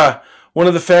 one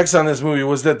of the facts on this movie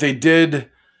was that they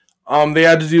did, they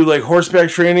had to do, like,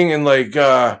 horseback training and, like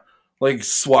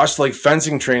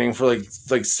fencing training for,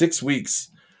 like 6 weeks.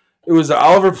 It was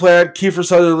Oliver Platt, Kiefer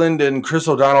Sutherland, and Chris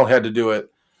O'Donnell had to do it.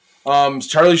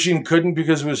 Charlie Sheen couldn't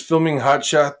because he was filming Hot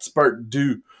Shots Part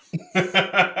 2.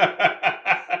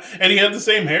 And he had the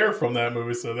same hair from that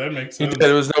movie, so that makes sense.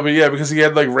 It was nobody, yeah, because he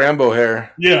had like Rambo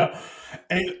hair. Yeah,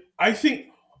 and I think,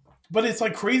 but it's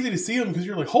like crazy to see him because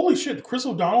you're like, holy shit, Chris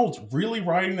O'Donnell's really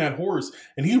riding that horse,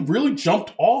 and he really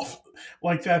jumped off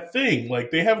like that thing.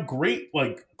 Like they have great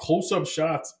like close up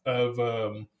shots of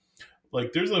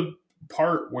like there's a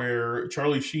part where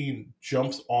Charlie Sheen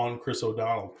jumps on Chris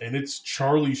O'Donnell, and it's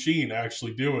Charlie Sheen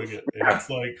actually doing it, and it's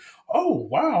like, oh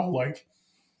wow, like.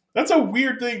 That's a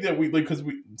weird thing that we like because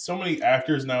so many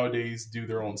actors nowadays do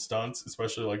their own stunts,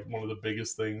 especially like one of the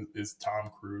biggest things is Tom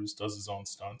Cruise does his own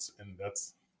stunts, and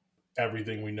that's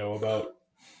everything we know about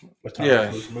a Tom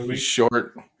Cruise movie. He's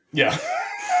short. Yeah.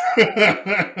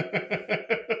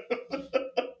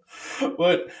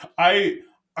 But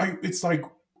it's like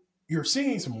you're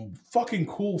seeing some fucking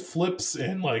cool flips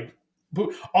and like, but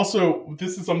also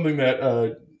this is something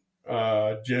that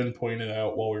Jen pointed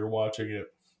out while we were watching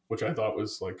it, which I thought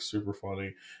was like super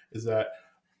funny, is that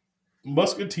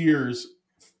Musketeers,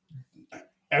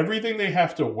 everything they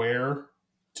have to wear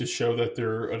to show that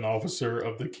they're an officer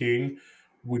of the king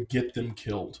would get them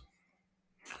killed.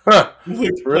 Huh.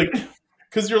 Like,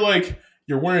 because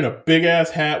you're wearing a big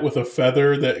ass hat with a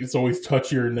feather that is always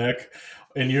touching your neck,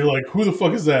 and you're like, who the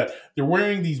fuck is that? They're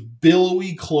wearing these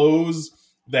billowy clothes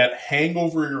that hang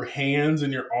over your hands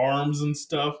and your arms and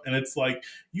stuff, and it's like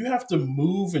you have to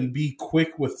move and be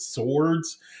quick with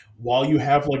swords while you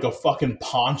have like a fucking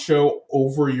poncho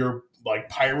over your like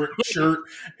pirate shirt.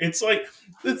 It's like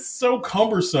it's so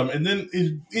cumbersome, and then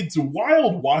it's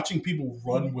wild watching people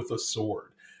run with a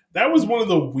sword. That was one of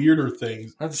the weirder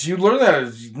things. You learn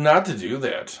that not to do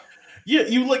that. Yeah,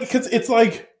 you like because it's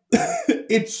like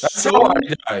that's how I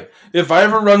die. If I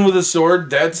ever run with a sword,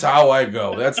 that's how I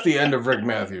go. That's the end of Rick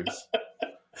Matthews.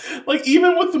 Like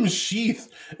even with them sheath,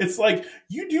 it's like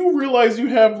you do realize you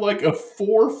have like a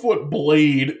 4-foot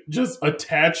blade just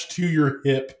attached to your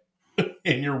hip,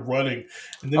 and you're running.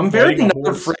 And then I'm very not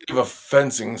afraid of a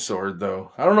fencing sword,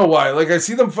 though. I don't know why. Like I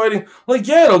see them fighting, like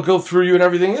yeah, it'll go through you and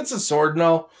everything. It's a sword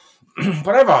now.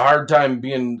 But I have a hard time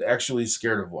being actually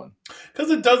scared of one. Because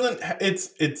it doesn't,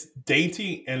 it's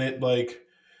dainty and it like...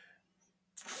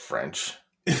 French.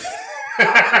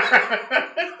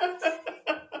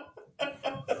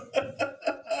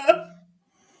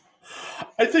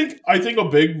 I think a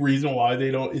big reason why they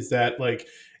don't is that like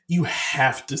you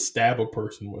have to stab a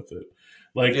person with it.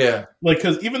 Like, yeah. Like,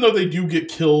 because even though they do get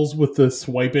kills with the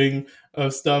swiping,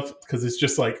 of stuff because it's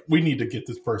just like we need to get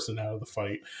this person out of the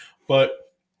fight. But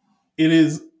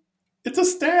it's a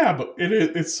stab.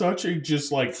 It's such a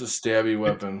just like It's a stabby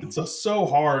weapon. It's so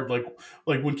hard. Like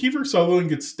when Kiefer Sutherland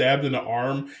gets stabbed in the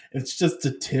arm, it's just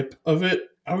the tip of it.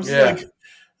 I was like,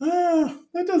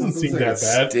 that doesn't seem that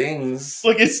bad. Stings.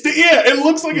 Like it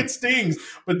looks like it stings.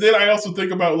 But then I also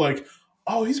think about like,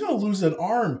 oh, he's gonna lose an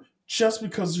arm just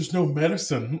because there's no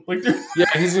medicine. Like,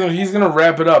 he's gonna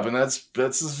wrap it up, and that's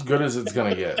as good as it's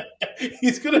gonna get.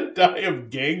 He's gonna die of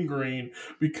gangrene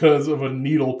because of a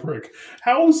needle prick.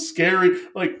 How scary!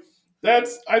 Like I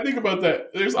think about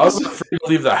that. I was afraid to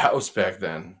leave the house back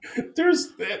then. That's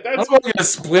I'm gonna get a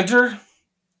splinter.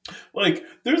 Like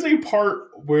there's a part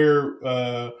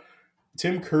where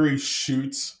Tim Curry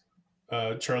shoots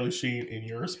Charlie Sheen, and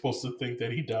you're supposed to think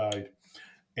that he died.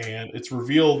 And it's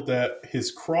revealed that his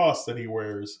cross that he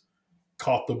wears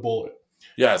caught the bullet.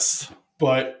 Yes.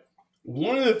 But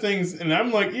one of the things, and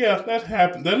I'm like, yeah, that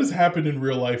happened. That has happened in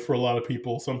real life for a lot of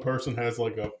people. Some person has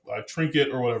like a trinket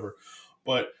or whatever.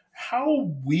 But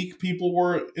how weak people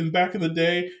were back in the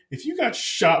day, if you got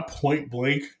shot point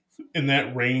blank in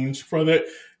that range for that,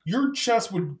 your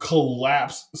chest would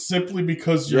collapse simply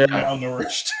because you're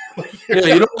malnourished.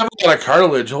 You don't have a lot of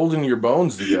cartilage holding your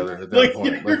bones together at that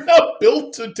point. You're not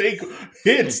built to take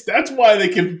hits. That's why they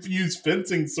can use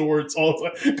fencing swords all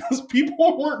the time, because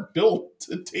people weren't built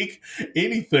to take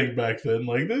anything back then.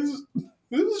 Like this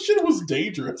shit was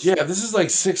dangerous. Yeah, this is like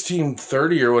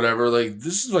 1630 or whatever. Like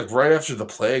this is like right after the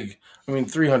plague. I mean,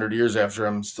 300 years after.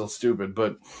 I'm still stupid,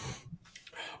 but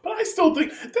I still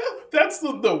think that's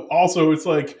the also. It's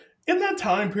like in that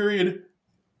time period,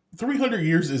 300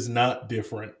 years is not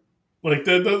different. Like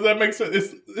that makes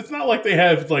sense. It's not like they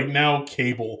have like now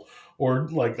cable or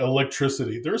like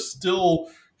electricity. They're still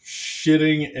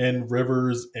shitting in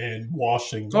rivers and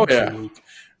washing. Oh yeah,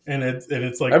 and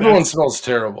it's like everyone smells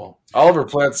terrible. Oliver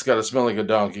Platt's got to smell like a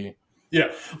donkey.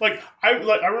 Yeah, I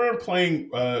remember playing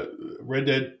Red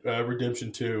Dead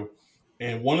Redemption 2,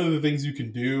 and one of the things you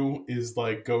can do is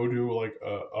like go to like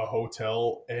a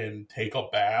hotel and take a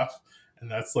bath,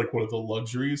 and that's like one of the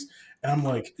luxuries. And I'm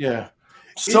like, yeah.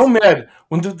 So mad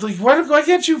when why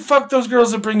can't you fuck those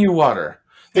girls that bring you water?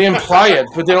 They imply it,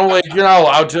 but they don't like. You're not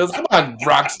allowed to. Come on,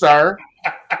 Rockstar.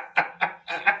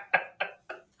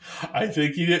 I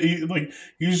think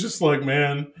he's just like,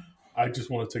 man, I just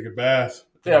want to take a bath.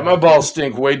 Yeah, my balls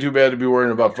stink way too bad to be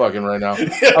worrying about fucking right now. I've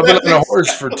been on a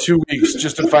horse for 2 weeks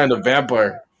just to find a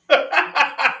vampire.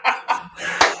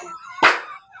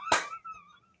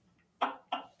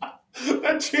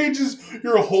 That changes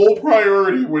your whole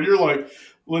priority when you're like,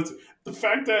 the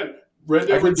fact that Red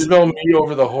Dead Redemption smell me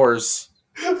over the horse.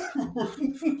 Like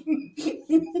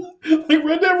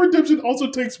Red Dead Redemption also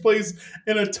takes place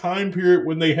in a time period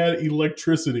when they had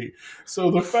electricity. So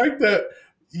the fact that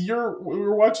we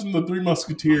were watching the Three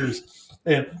Musketeers,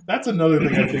 and that's another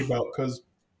thing I think about, because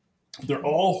they're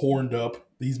all horned up.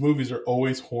 These movies are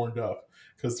always horned up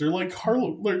because they're like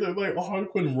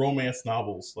Harlequin romance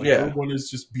novels. Like everyone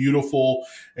is just beautiful,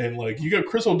 and like you got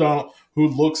Chris O'Donnell who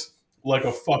looks like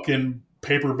a fucking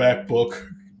paperback book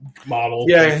model.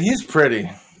 Yeah, he's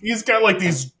pretty. He's got like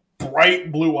these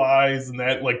bright blue eyes and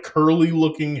that like curly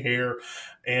looking hair,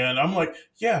 and I'm like,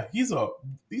 yeah, he's a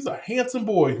handsome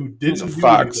boy who didn't do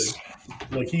anything.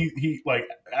 Like he like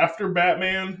after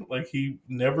Batman, like he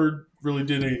never really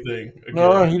did anything again.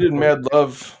 No, he did Mad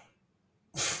Love.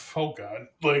 Oh God!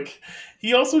 Like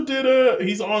he also did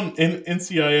he's on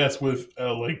NCIS with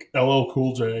like LL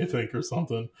Cool J, I think, or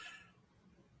something.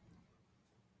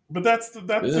 But that's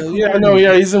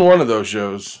the he's in one of those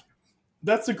shows.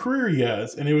 That's the career he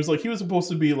has, and it was like he was supposed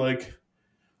to be like,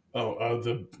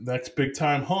 the next big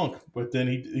time hunk. But then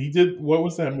he did, what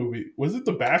was that movie? Was it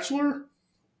The Bachelor?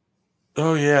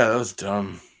 Oh yeah, that was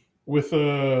dumb. With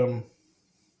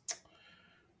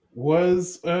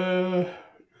was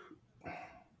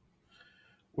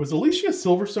Alicia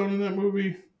Silverstone in that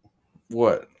movie?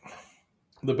 What?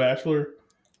 The Bachelor?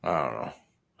 I don't know.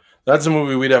 That's a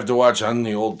movie we'd have to watch on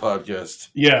the old podcast.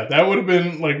 Yeah, that would have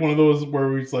been like one of those where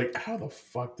we was like, how the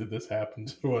fuck did this happen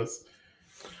to us?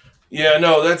 Yeah,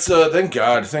 no, that's thank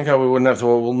God. Thank God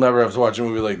we'll never have to watch a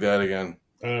movie like that again.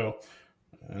 Oh.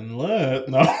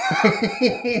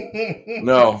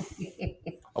 No.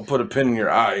 I'll put a pin in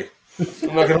your eye.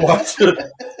 I'm not gonna watch it.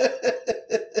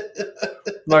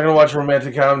 I'm not gonna watch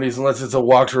romantic comedies unless it's A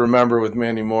Walk to Remember with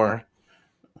Mandy Moore.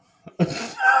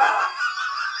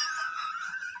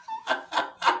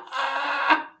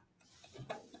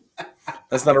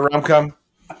 That's not a rom-com?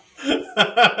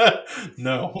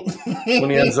 No. When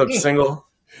he ends up single?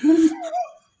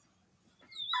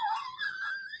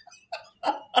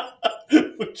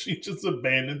 With she just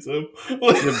abandons him. She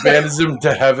abandons him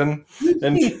to heaven.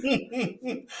 And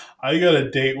I got a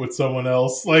date with someone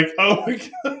else. Like, oh my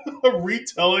God, a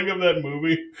retelling of that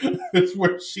movie is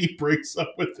where she breaks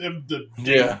up with him to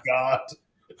Yeah. God.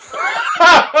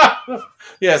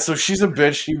 Yeah, so she's a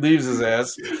bitch. She leaves his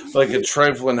ass like a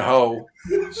trifling hoe.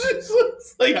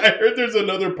 She's like, I heard there's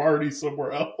another party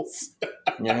somewhere else.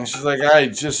 Yeah, and she's like,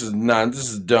 this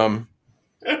is dumb.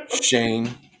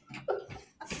 Shane.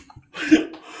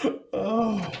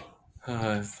 Oh,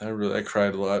 I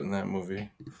cried a lot in that movie.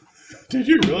 did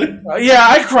you really? Yeah,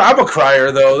 I cry. I'm a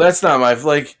crier though. That's not my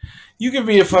like. You give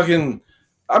me a fucking.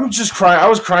 I'm just crying. I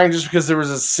was crying just because there was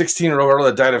a 16-year-old girl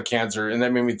that died of cancer, and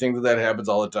that made me think that happens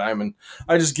all the time. And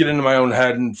I just get into my own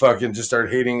head and fucking just start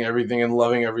hating everything and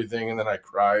loving everything, and then I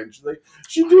cry. And she's like,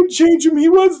 she did change him. He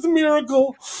was the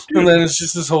miracle. And then it's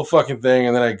just this whole fucking thing.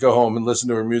 And then I go home and listen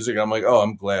to her music. And I'm like, oh,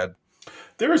 I'm glad.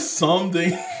 There are some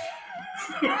things.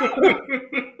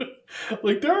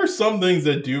 Like, there are some things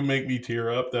that do make me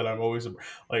tear up that I'm always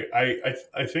like.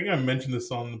 I think I mentioned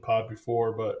this on the pod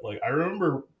before, but like I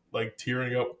remember like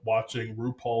tearing up watching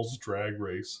RuPaul's Drag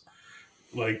Race,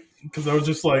 like because I was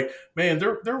just like, man,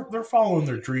 they're following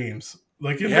their dreams.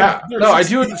 Like, Yeah, no, I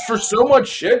do it for so much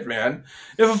shit, man.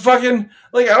 If a fucking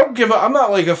like, I don't give a. I'm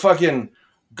not like a fucking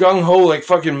gung ho like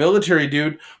fucking military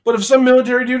dude. But if some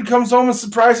military dude comes home and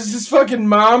surprises his fucking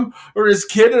mom or his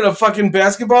kid at a fucking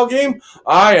basketball game,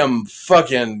 I am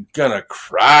fucking gonna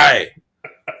cry.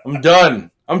 I'm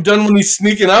done. I'm done when he's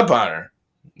sneaking up on her.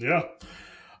 Yeah.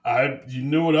 You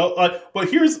know what else? But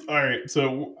here's all right.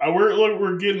 So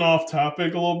we're getting off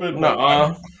topic a little bit.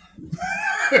 Nuh-uh.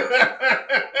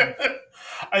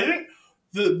 I think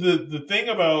the thing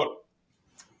about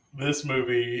this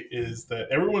movie is that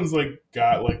everyone's like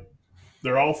got like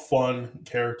they're all fun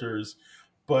characters,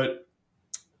 but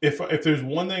if there's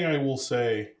one thing I will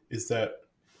say is that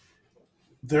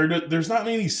there's not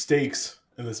many stakes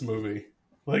in this movie.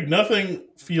 Like nothing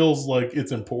feels like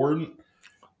it's important.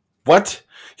 What?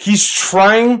 He's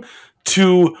trying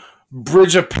to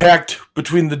bridge a pact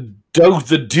between the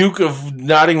Duke of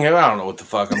Nottingham. I don't know what the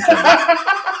fuck I'm talking about.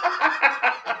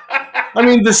 I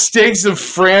mean, the stakes of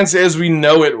France as we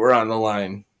know it were on the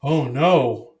line. Oh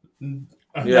no!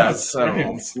 Yes, I don't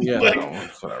know. Yeah, Like, no,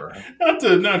 whatever.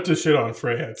 Not to shit on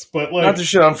France, but like Not to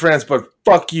shit on France, but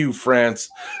fuck you, France.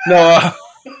 No,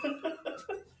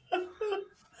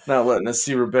 not letting us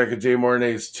see Rebecca De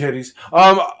Mornay's titties.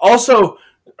 Also,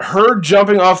 her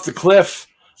jumping off the cliff.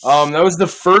 That was the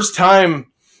first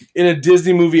time in a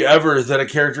Disney movie ever that a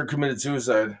character committed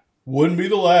suicide. wouldn't be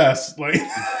the last. Like,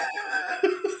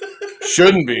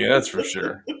 Shouldn't be, that's for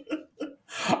sure.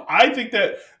 I think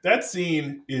that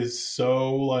scene is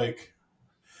so like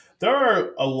there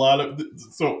are a lot of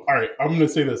so. All right, I'm going to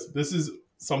say this. This is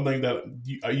something that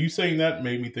you saying that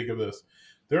made me think of this.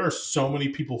 There are so many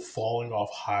people falling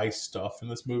off high stuff in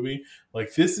this movie.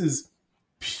 Like this is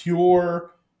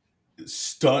pure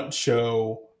stunt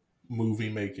show movie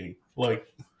making. Like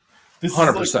this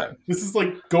 100%. is like, this is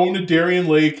like going to Darien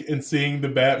Lake and seeing the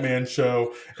Batman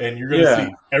show, and you're gonna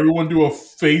see everyone do a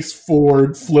face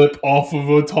forward flip off of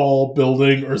a tall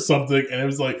building or something. And it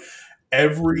was like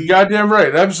every Goddamn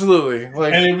right, absolutely.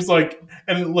 Like, and it was like,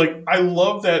 and like I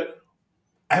love that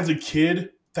as a kid.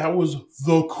 That was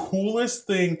the coolest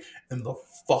thing in the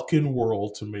fucking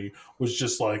world to me. Was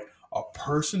just like a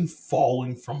person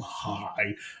falling from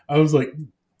high. I was like,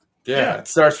 yeah, it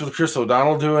starts with Chris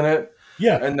O'Donnell doing it.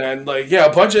 yeah. And then, like,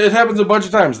 yeah, it happens a bunch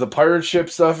of times. The pirate ship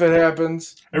stuff, it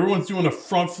happens. Everyone's doing a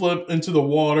front flip into the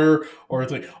water, or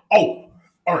it's like, oh,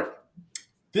 all right.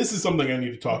 This is something I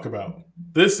need to talk about.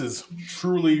 This is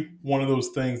truly one of those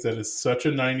things that is such a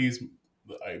 90s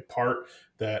part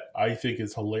that I think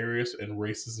is hilarious and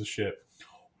racist as shit.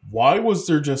 Why was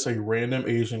there just a random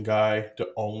Asian guy to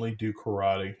only do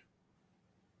karate?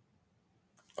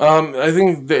 I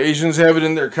think the Asians have it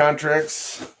in their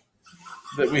contracts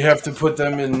that we have to put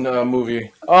them in a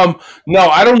movie. No,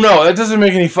 I don't know. That doesn't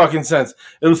make any fucking sense.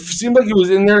 It seemed like it was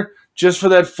in there just for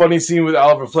that funny scene with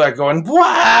Oliver Platt going,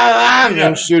 "Wah!"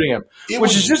 and shooting him,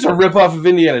 which is just a ripoff of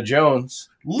Indiana Jones.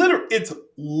 It's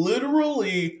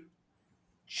literally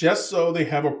just so they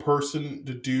have a person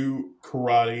to do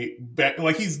karate. Back,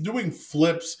 like he's doing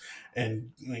flips and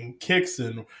kicks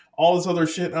and all this other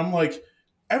shit. And I'm like,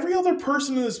 every other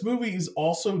person in this movie is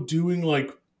also doing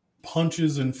like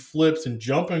punches and flips and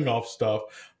jumping off stuff.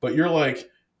 But you're like,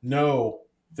 no,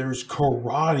 there's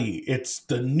karate. It's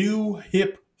the new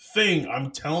hip thing.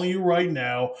 I'm telling you right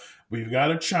now, we've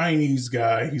got a Chinese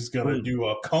guy. He's going to do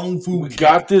a kung fu kick.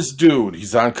 Got this dude.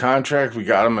 He's on contract. We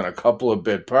got him in a couple of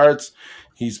bit parts.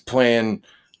 He's playing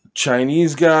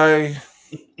Chinese guy.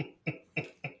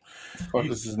 fuck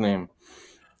is his name?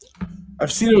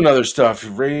 I've seen him in other stuff.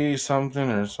 Ray something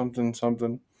or something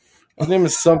something. His name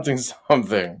is something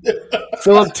something.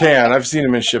 Philip Tan. I've seen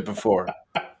him in shit before.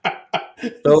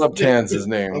 Philip Tan's his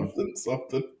name.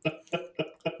 Something.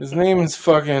 His name is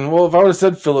fucking... Well, if I would have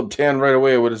said Philip Tan right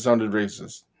away, it would have sounded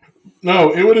racist.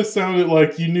 No, it would have sounded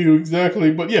like you knew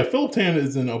exactly. But yeah, Philip Tan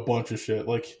is in a bunch of shit.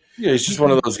 Like, Yeah, he's just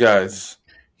one of those guys.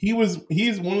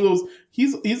 he's one of those.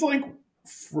 He's like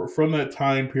from that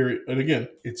time period. And again,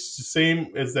 it's the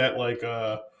same as that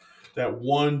that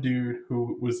one dude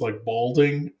who was like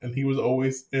balding, and he was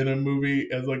always in a movie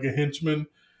as like a henchman,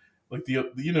 like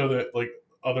that like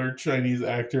other Chinese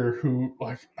actor who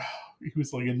like he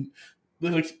was like in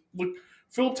like look.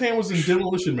 Philip Tan was in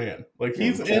Demolition Man. Like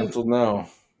he's canceled now.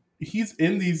 He's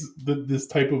in this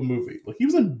type of movie. Like he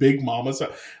was in Big Mama.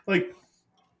 So, like,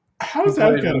 how does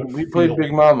that kind of? He played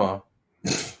Big Mama.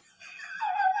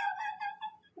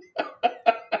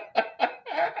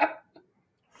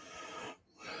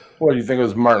 What do you think it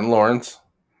was, Martin Lawrence?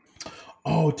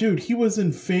 Oh, dude, he was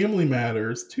in Family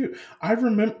Matters too. I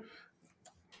remember.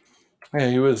 Yeah,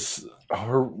 he was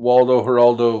Waldo,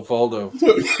 Geraldo, Faldo.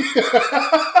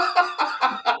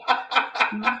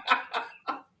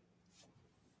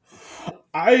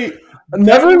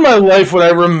 Never in my life would I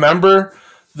remember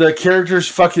the character's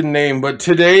fucking name, but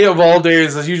today of all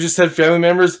days, as you just said, family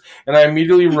members, and I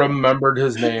immediately remembered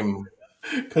his name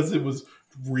because it was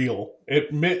real.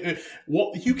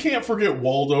 Well, you can't forget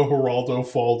Waldo, Geraldo,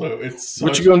 Faldo. It's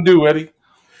what you gonna do, Eddie?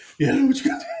 Yeah,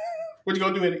 what you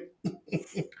gonna do,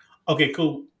 Eddie? Okay,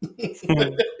 cool.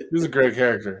 He was a great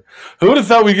character. Who would have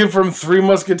thought we get from Three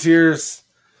Musketeers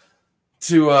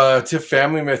to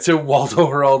Family to Waldo,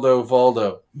 Geraldo,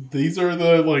 Faldo? These are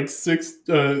the like 6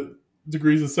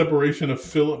 degrees of separation of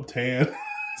Philip Tan.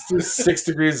 6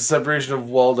 degrees of separation of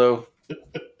Waldo.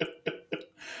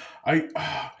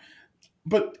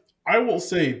 But I will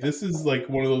say this is like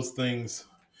one of those things.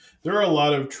 There are a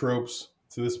lot of tropes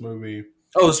to this movie.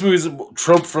 Oh, this movie's a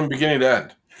trope from beginning to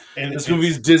end. And this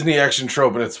movie's Disney action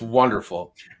trope, and it's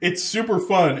wonderful. It's super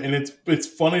fun, and it's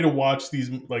funny to watch these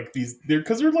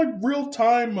because they're like real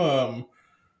time.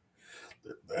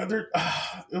 They're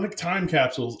like time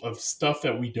capsules of stuff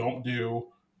that we don't do.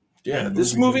 Yeah,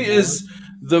 this movie is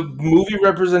the movie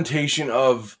representation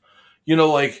of,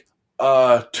 like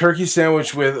turkey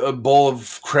sandwich with a bowl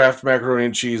of Kraft macaroni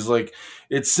and cheese. Like,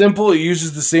 it's simple. It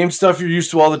uses the same stuff you're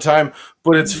used to all the time,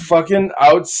 but it's fucking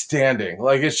outstanding.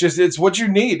 Like, it's what you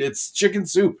need. It's chicken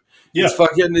soup. Yeah.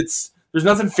 There's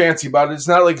nothing fancy about it. It's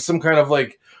not like some kind of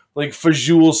like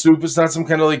fajoule soup. It's not some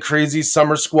kind of like crazy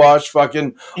summer squash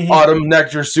fucking autumn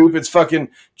nectar soup. It's fucking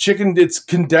chicken. It's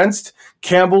condensed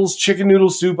Campbell's chicken noodle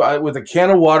soup with a can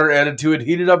of water added to it,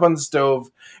 heated up on the stove,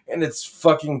 and it's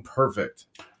fucking perfect.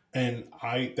 And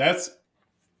that's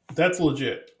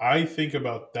legit. I think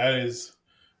about that is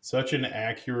such an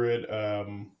accurate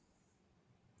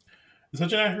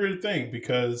thing,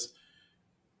 because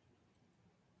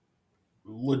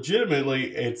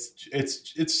legitimately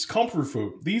it's comfort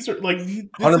food. These are like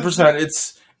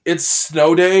 100%. It's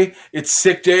snow day, it's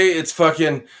sick day, it's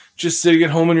fucking just sitting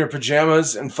at home in your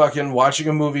pajamas and fucking watching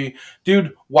a movie.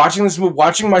 Dude, watching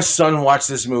my son watch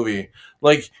this movie.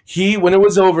 Like, when it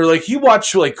was over, like, he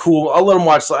watched like cool. I let him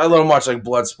watch like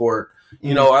Bloodsport.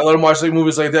 I let him watch like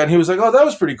movies like that, and he was like, "Oh, that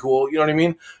was pretty cool." You know what I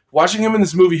mean? Watching him in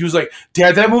this movie, he was like,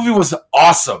 "Dad, that movie was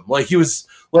awesome." Like, he was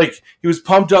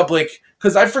pumped up, like,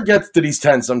 because I forget that he's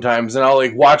 10 sometimes, and I'll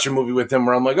like watch a movie with him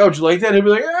where I'm like, "Oh, did you like that?" He'll be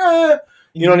like, "Eh,"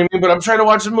 you know what I mean? But I'm trying to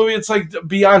watch a movie. It's like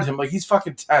beyond him. Like, he's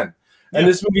fucking 10. And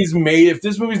this movie's made. If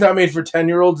this movie's not made for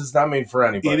 10-year-olds, it's not made for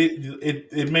anybody.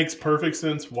 It makes perfect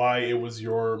sense why it was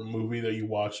your movie that you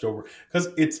watched over, because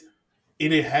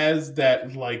it has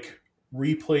that like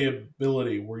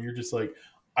replayability where you're just like,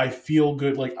 I feel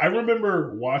good. Like, I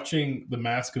remember watching The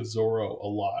Mask of Zorro a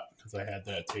lot because I had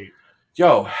that tape.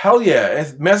 Yo, hell yeah!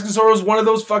 Mask of Zorro is one of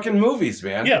those fucking movies,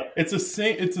 man. Yeah, it's a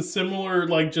similar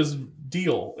like just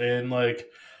deal, and like,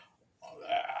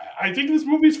 I think this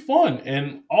movie's fun,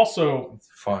 and also it's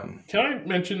fun.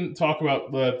 Can I talk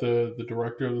about the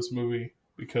director of this movie,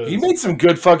 because he made some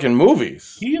good fucking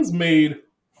movies. He is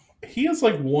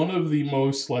like one of the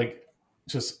most like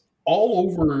just all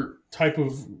over type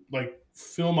of like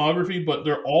filmography, but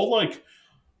they're all like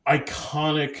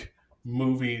iconic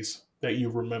movies that you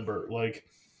remember. Like,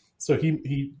 so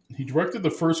he directed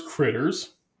the first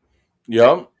Critters.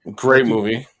 Yep, great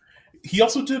movie. He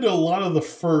also did a lot of the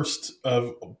first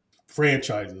of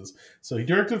franchises. So he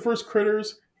directed the first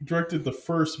Critters. He directed the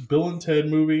first Bill and Ted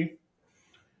movie.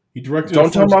 He directed.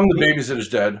 Don't tell Mom the Babysitter's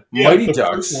Dead. Yeah, Mighty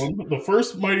Ducks. The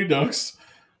first Mighty Ducks.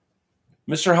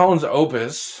 Mr. Holland's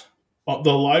Opus.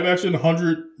 The live action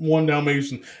 101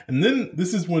 Dalmatians. And then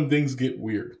this is when things get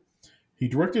weird. He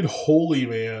directed Holy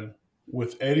Man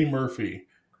with Eddie Murphy.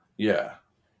 Yeah.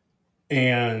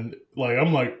 And like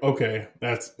I'm like, okay,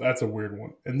 that's a weird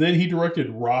one. And then he directed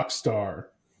Rockstar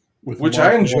with Which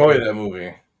Mark I enjoy Wahlberg. that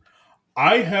movie.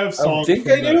 I have songs. think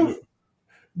from I that do.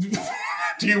 movie.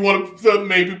 Do you want to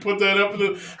maybe put that up?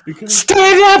 Because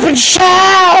Stand up and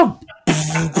shout!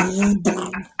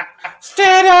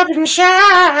 Stand up and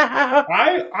shout!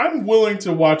 I'm willing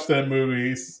to watch that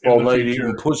movie All in the night future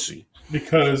eating pussy.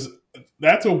 because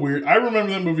that's a weird. I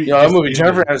remember that movie. Yeah, that movie. just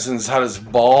Jennifer ended. Aniston's hot as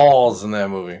balls in that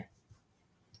movie.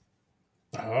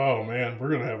 Oh man, we're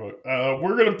gonna have a.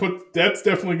 We're gonna put. That's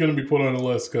definitely gonna be put on the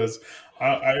list because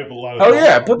I have a lot of. Oh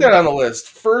yeah, put that on the list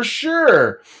for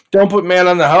sure. Don't put Man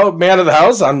of the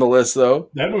House on the list though.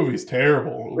 That movie's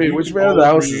terrible. Wait, We which can Man of all the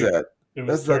House agree is that? it was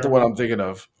That's not the terrible. one I'm thinking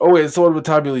of. Oh wait, it's the one with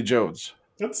Tommy Lee Jones.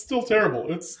 That's still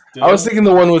terrible. It's. I was thinking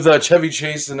the one with Chevy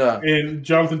Chase and and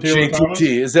Jonathan Taylor Thomas.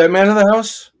 JTT. Is that Man of the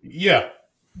House? Yeah,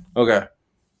 Okay.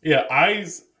 yeah.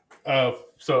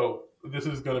 So this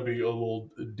is gonna be a little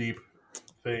deep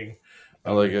thing.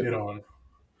 I like Get it. on.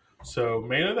 So,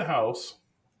 Man of the House.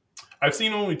 I've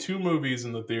seen only 2 movies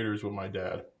in the theaters with my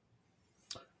dad.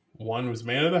 One was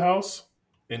Man of the House,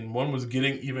 and one was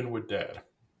Getting Even with Dad,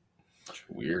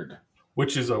 Weird.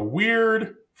 which is a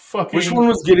weird fucking. Which one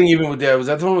was Getting Even with Dad? Was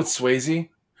that the one with Swayze?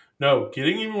 No,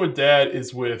 Getting Even with Dad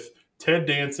is with Ted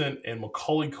Danson and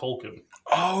Macaulay Culkin.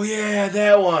 Oh yeah,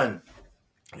 that one.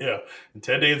 Yeah, and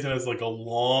Ted Danson has like a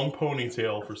long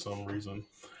ponytail for some reason.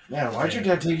 Man, why'd your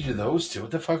dad take you to those two?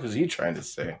 What the fuck was he trying to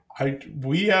say?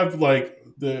 We have like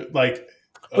the like.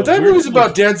 But that movie's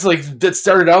about dads like that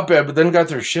started out bad, but then got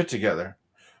their shit together.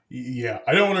 Yeah,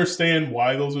 I don't understand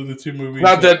why those are the 2 movies.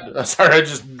 Not that. Sorry, I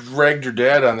just ragged your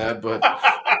dad on that, but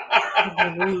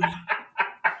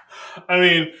I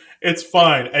mean, it's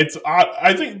fine. It's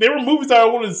I think they were movies I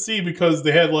wanted to see because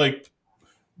they had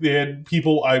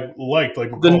people I liked, like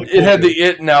Macaulay it had Culkin. the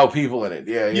It Now people in it.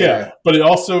 Yeah. But it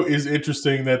also is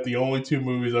interesting that the only 2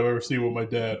 movies I've ever seen with my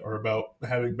dad are about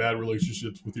having bad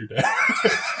relationships with your dad.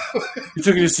 He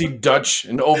took you to see Dutch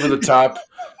and Over the Top.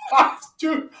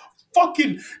 Dude,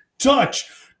 fucking Dutch.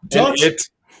 And It.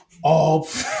 Oh,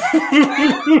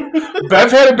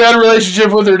 Beth had a bad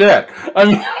relationship with her dad. I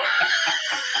mean,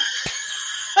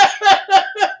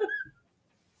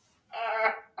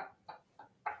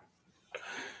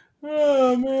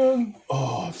 oh man.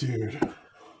 oh, dude.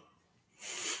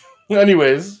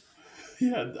 Anyways,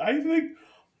 Yeah, I think,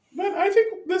 man. I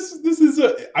think this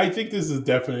is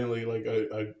definitely like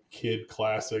a kid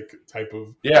classic type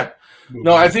of. yeah. movie.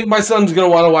 No, I think my son's gonna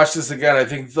want to watch this again. I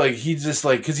think like he's just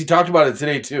like because he talked about it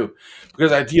today too.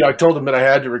 Because I told him that I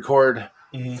had to record.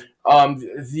 Mhm.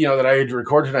 That I had to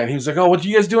record tonight. He was like, "Oh, what are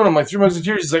you guys doing?" I'm like, 3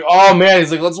 Musketeers. He's like, "Oh man,"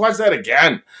 he's like, "Let's watch that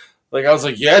again." Like I was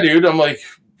like, "Yeah, dude." I'm like,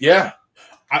 "Yeah."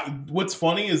 What's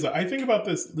funny is I think about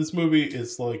this movie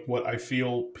is like what I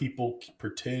feel people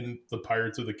pretend the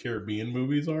Pirates of the Caribbean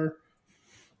movies are.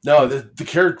 No,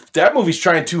 that movie's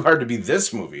trying too hard to be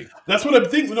this movie. That's what I'm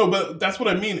thinking. No, but that's what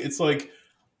I mean. It's like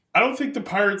I don't think the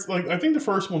Pirates I think the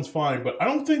first one's fine, but I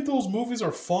don't think those movies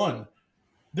are fun.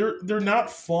 They're not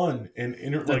fun and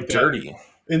They're like dirty.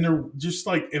 and they're just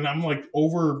like and I'm like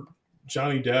over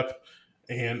Johnny Depp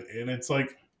and it's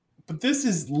like but this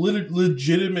is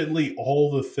legitimately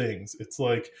all the things. It's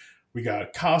like we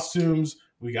got costumes,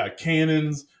 we got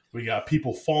cannons, we got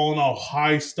people falling off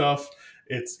high stuff.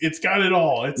 It's got it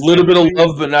all. It's A little bit of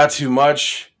love, but not too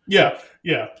much. yeah.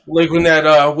 Like when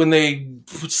when they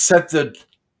set the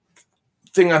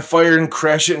thing on fire and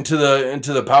crash it into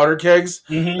the powder kegs.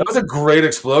 Mhm. That was a great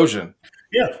explosion.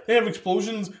 Yeah, they have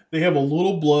explosions. They have a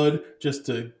little blood just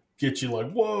to get you like,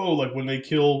 whoa, like when they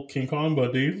kill King Kong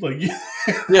Bundy. Like,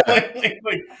 Yeah.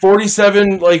 like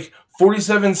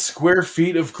 47 square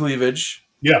feet of cleavage.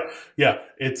 yeah.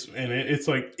 It's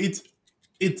like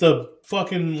it's a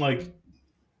fucking like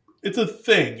it's a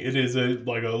thing. It is a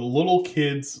little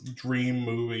kid's dream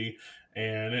movie,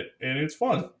 and it's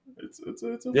fun. It's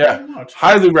a Yeah. fun watch.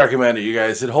 Highly recommend it, you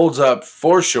guys. It holds up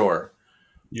for sure.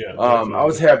 Yeah, I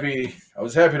was happy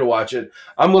to watch it.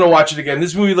 I'm gonna watch it again.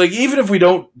 This movie, like, even if we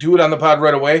don't do it on the pod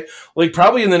right away, like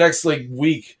probably in the next like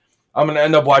week, I'm gonna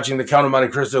end up watching The Count of Monte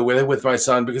Cristo with my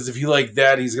son, because if he like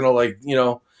that, he's gonna like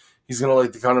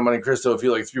The Count of Monte Cristo if he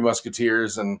like Three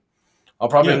Musketeers, and I'll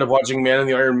probably end up watching Man in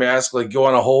the Iron Mask, like go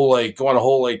on a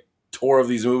whole tour of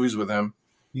these movies with him.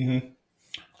 Mm-hmm.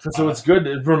 So it's good.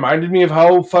 It reminded me of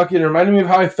how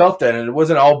I felt then, and it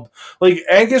wasn't all like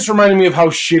Angus reminded me of how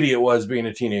shitty it was being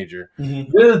a teenager.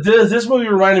 Mm-hmm. This movie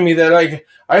reminded me that like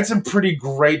I had some pretty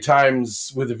great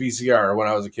times with a VCR when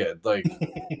I was a kid. Like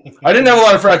I didn't have a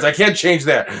lot of friends. I can't change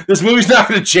that. This movie's not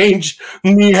going to change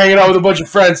me hanging out with a bunch of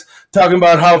friends talking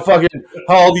about how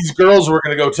all these girls were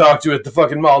going to go talk to at the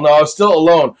fucking mall. No, I was still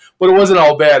alone, but it wasn't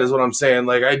all bad, is what I'm saying.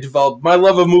 Like I developed my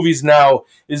love of movies now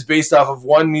is based off of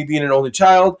me being an only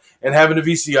child and having a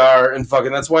VCR and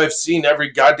fucking. That's why I've seen every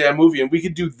goddamn movie, and we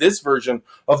could do this version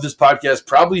of this podcast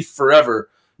probably forever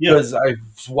because I've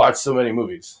watched so many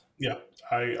movies. Yeah,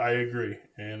 I agree,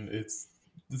 and it's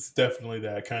definitely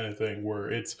that kind of thing where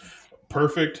it's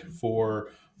perfect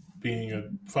for being a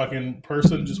fucking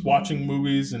person just watching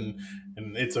movies, and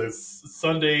it's a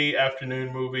Sunday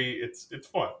afternoon movie. It's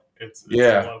fun. It's a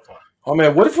lot of fun. Oh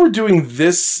man, what if we're doing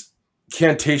this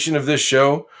cantation of this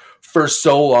show for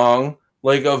so long?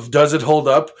 Like, does it hold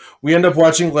up? We end up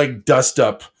watching like Dust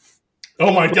Up.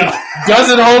 Oh my god,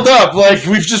 does it hold up? Like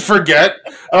we just forget.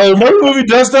 Remember the movie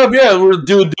Dust Up? Yeah, we're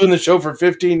doing the show for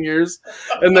 15 years,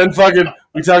 and then fucking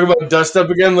we talk about Dust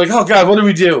Up again. Like, oh god, what do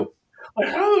we do?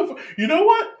 Like, you know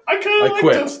what? I kind of like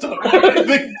quit. Dust Up.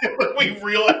 We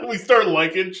realize we start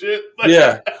liking shit. Like,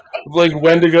 yeah, like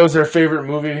Wendigo's our favorite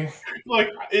movie. Like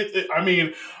I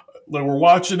mean, like we're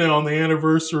watching it on the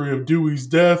anniversary of Dewey's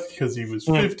death because he was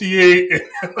 58.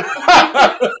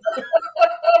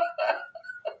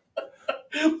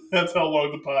 That's how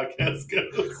long the podcast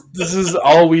goes. This is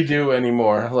all we do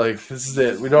anymore. Like this is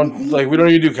it. We don't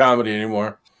even do comedy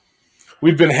anymore.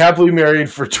 We've been happily married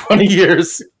for 20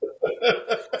 years.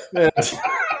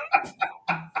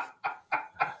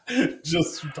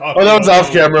 Just that was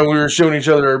off camera. We were showing each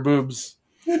other our boobs.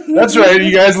 That's right,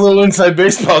 you guys. A little inside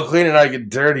baseball. Clean and I get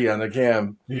dirty on the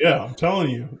cam. Yeah, I'm telling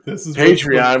you, this is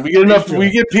Patreon. We get enough. Patreon.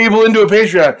 We get people into a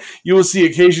Patreon. You will see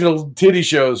occasional titty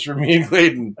shows from me and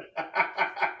Clayton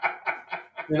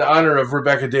in honor of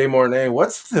Rebecca De Mornay.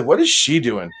 What is she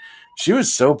doing? She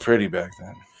was so pretty back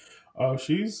then. Oh,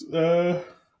 she's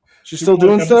still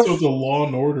doing stuff. The Law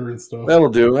and Order and stuff. That'll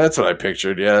do. That's what I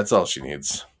pictured. Yeah, that's all she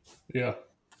needs. Yeah,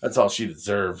 that's all she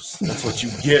deserves. That's what you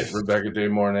get, Rebecca De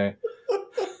Mornay.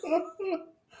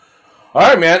 All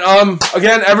right, man.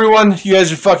 Again, everyone, you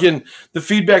guys are the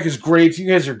feedback is great. You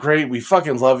guys are great. We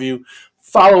fucking love you.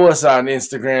 Follow us on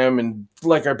Instagram and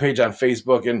like our page on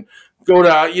Facebook, and go to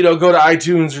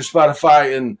iTunes or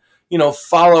Spotify and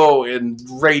follow and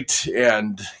rate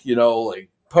and like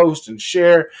post and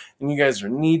share. And you guys are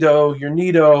neato. You're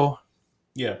neato.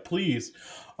 Yeah, please.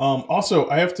 Also,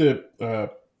 I have to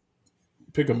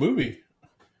pick a movie.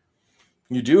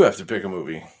 You do have to pick a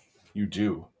movie. You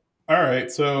do. All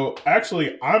right, so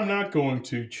actually, I'm not going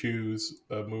to choose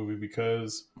a movie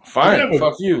because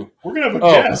fuck you. We're gonna have a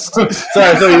guest. Sorry,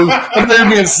 I thought you were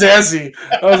being sassy.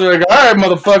 I was like, all right,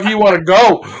 motherfucker, you want to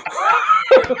go?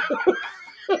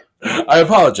 I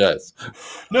apologize.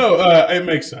 No, it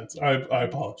makes sense. I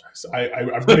apologize.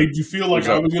 I made you feel like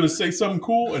I was going to say something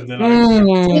cool, and then I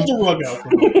pulled the rug out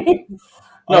from you.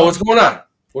 No, what's going on?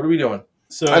 What are we doing?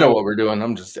 So I know what we're doing.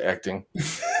 I'm just acting.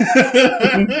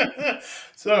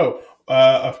 So,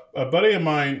 a buddy of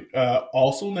mine,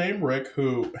 also named Rick,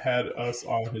 who had us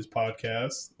on his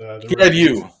podcast. He had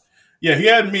you. Yeah, he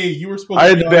had me. You were supposed I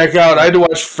had to back out. I had to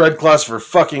watch Fred Claus for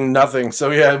fucking nothing.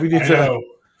 So, yeah, we need to.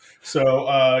 So,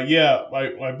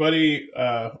 my buddy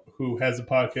who has a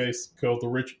podcast called the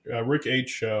Rick H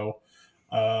Show.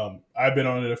 I've been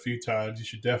on it a few times. You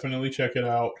should definitely check it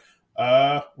out.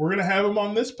 We're going to have him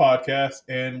on this podcast,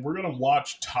 and we're going to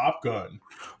watch Top Gun.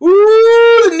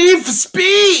 Ooh, the Need for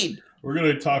Speed! We're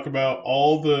going to talk about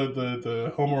all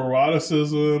the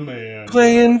homoeroticism and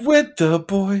playing with the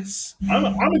boys.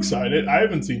 I'm excited. I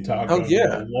haven't seen Top Gun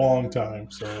in a long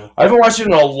time. So I haven't watched it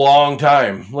in a long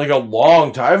time. Like a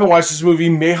long time. I haven't watched this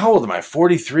movie. How old am I?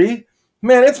 43?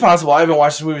 Man, it's possible. I haven't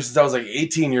watched this movie since I was like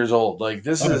 18 years old. Like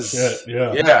this is shit.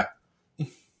 Yeah. Yeah.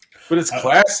 But it's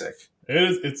classic.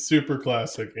 It's super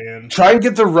classic. And try and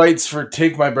get the rights for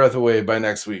Take My Breath Away by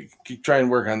next week. Try and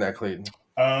work on that, Clayton.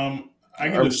 I'm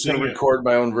just going to record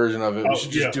my own version of it. We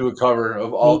should just do a cover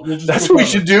of all. We'll that's what we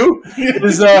should do.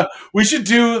 We should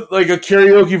do like a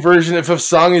karaoke version if a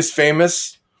song is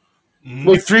famous. Mm-hmm.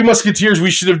 Like Three Musketeers,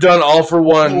 we should have done All for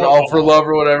One, All for Love,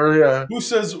 or whatever. Yeah. Who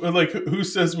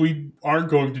says we aren't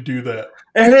going to do that?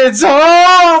 And it's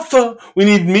awful. We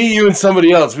need me, you, and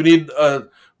somebody else. We need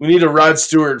a Rod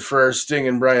Stewart for our Sting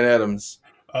and Bryan Adams.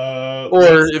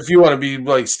 Or if you want to be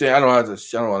like Sting, I don't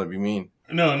want to be mean.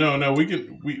 No.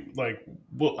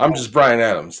 I'm just Brian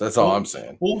Adams. That's all I'm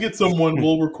saying. We'll get someone.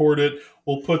 We'll record it.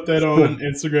 We'll put that on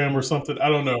Instagram or something. I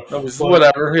don't know.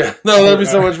 Whatever. Yeah. No, that'd be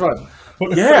so much fun.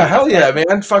 Yeah, hell yeah,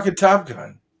 man. Fucking Top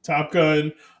Gun. Top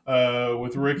Gun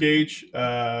with Rick H.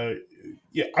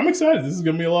 Yeah, I'm excited. This is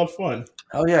gonna be a lot of fun.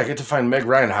 Hell yeah, I get to find Meg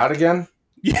Ryan hot again.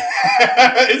 Yeah,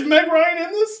 is Meg Ryan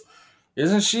in this?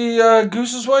 Isn't she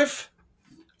Goose's wife?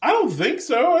 I don't think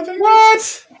so. I think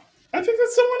What?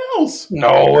 that's someone else.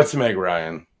 No, it's Meg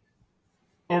Ryan.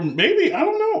 Or maybe, I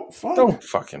don't know. Fuck.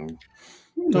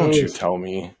 Don't you tell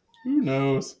me. Who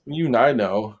knows? I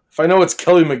know. If I know it's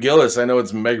Kelly McGillis, I know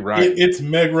it's Meg Ryan. It's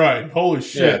Meg Ryan. Holy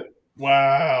shit. Yeah.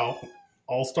 Wow.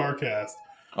 All-star cast.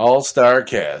 All-star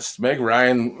cast. Meg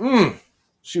Ryan.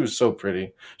 She was so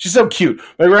pretty. She's so cute.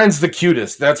 Meg Ryan's the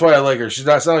cutest. That's why I like her. She's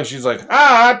not sounding like she's like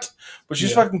hot, but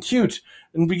she's fucking cute.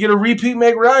 And we get a repeat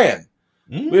Meg Ryan.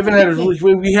 We haven't had her.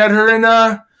 We had her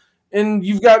in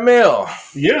You've Got Mail.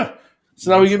 Yeah.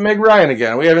 So now we get Meg Ryan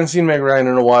again. We haven't seen Meg Ryan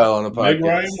in a while on the podcast. Meg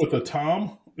Ryan with a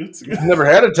Tom. We've never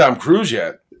had a Tom Cruise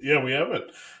yet. Yeah, we haven't.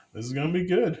 This is gonna be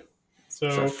good. So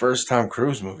it's our first Tom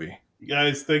Cruise movie.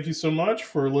 Guys, thank you so much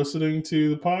for listening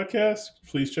to the podcast.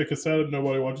 Please check us out at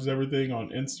Nobody Watches Everything on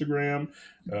Instagram.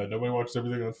 Nobody Watches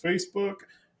Everything on Facebook.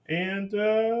 And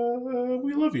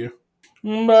we love you.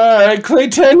 Bye,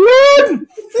 Clayton.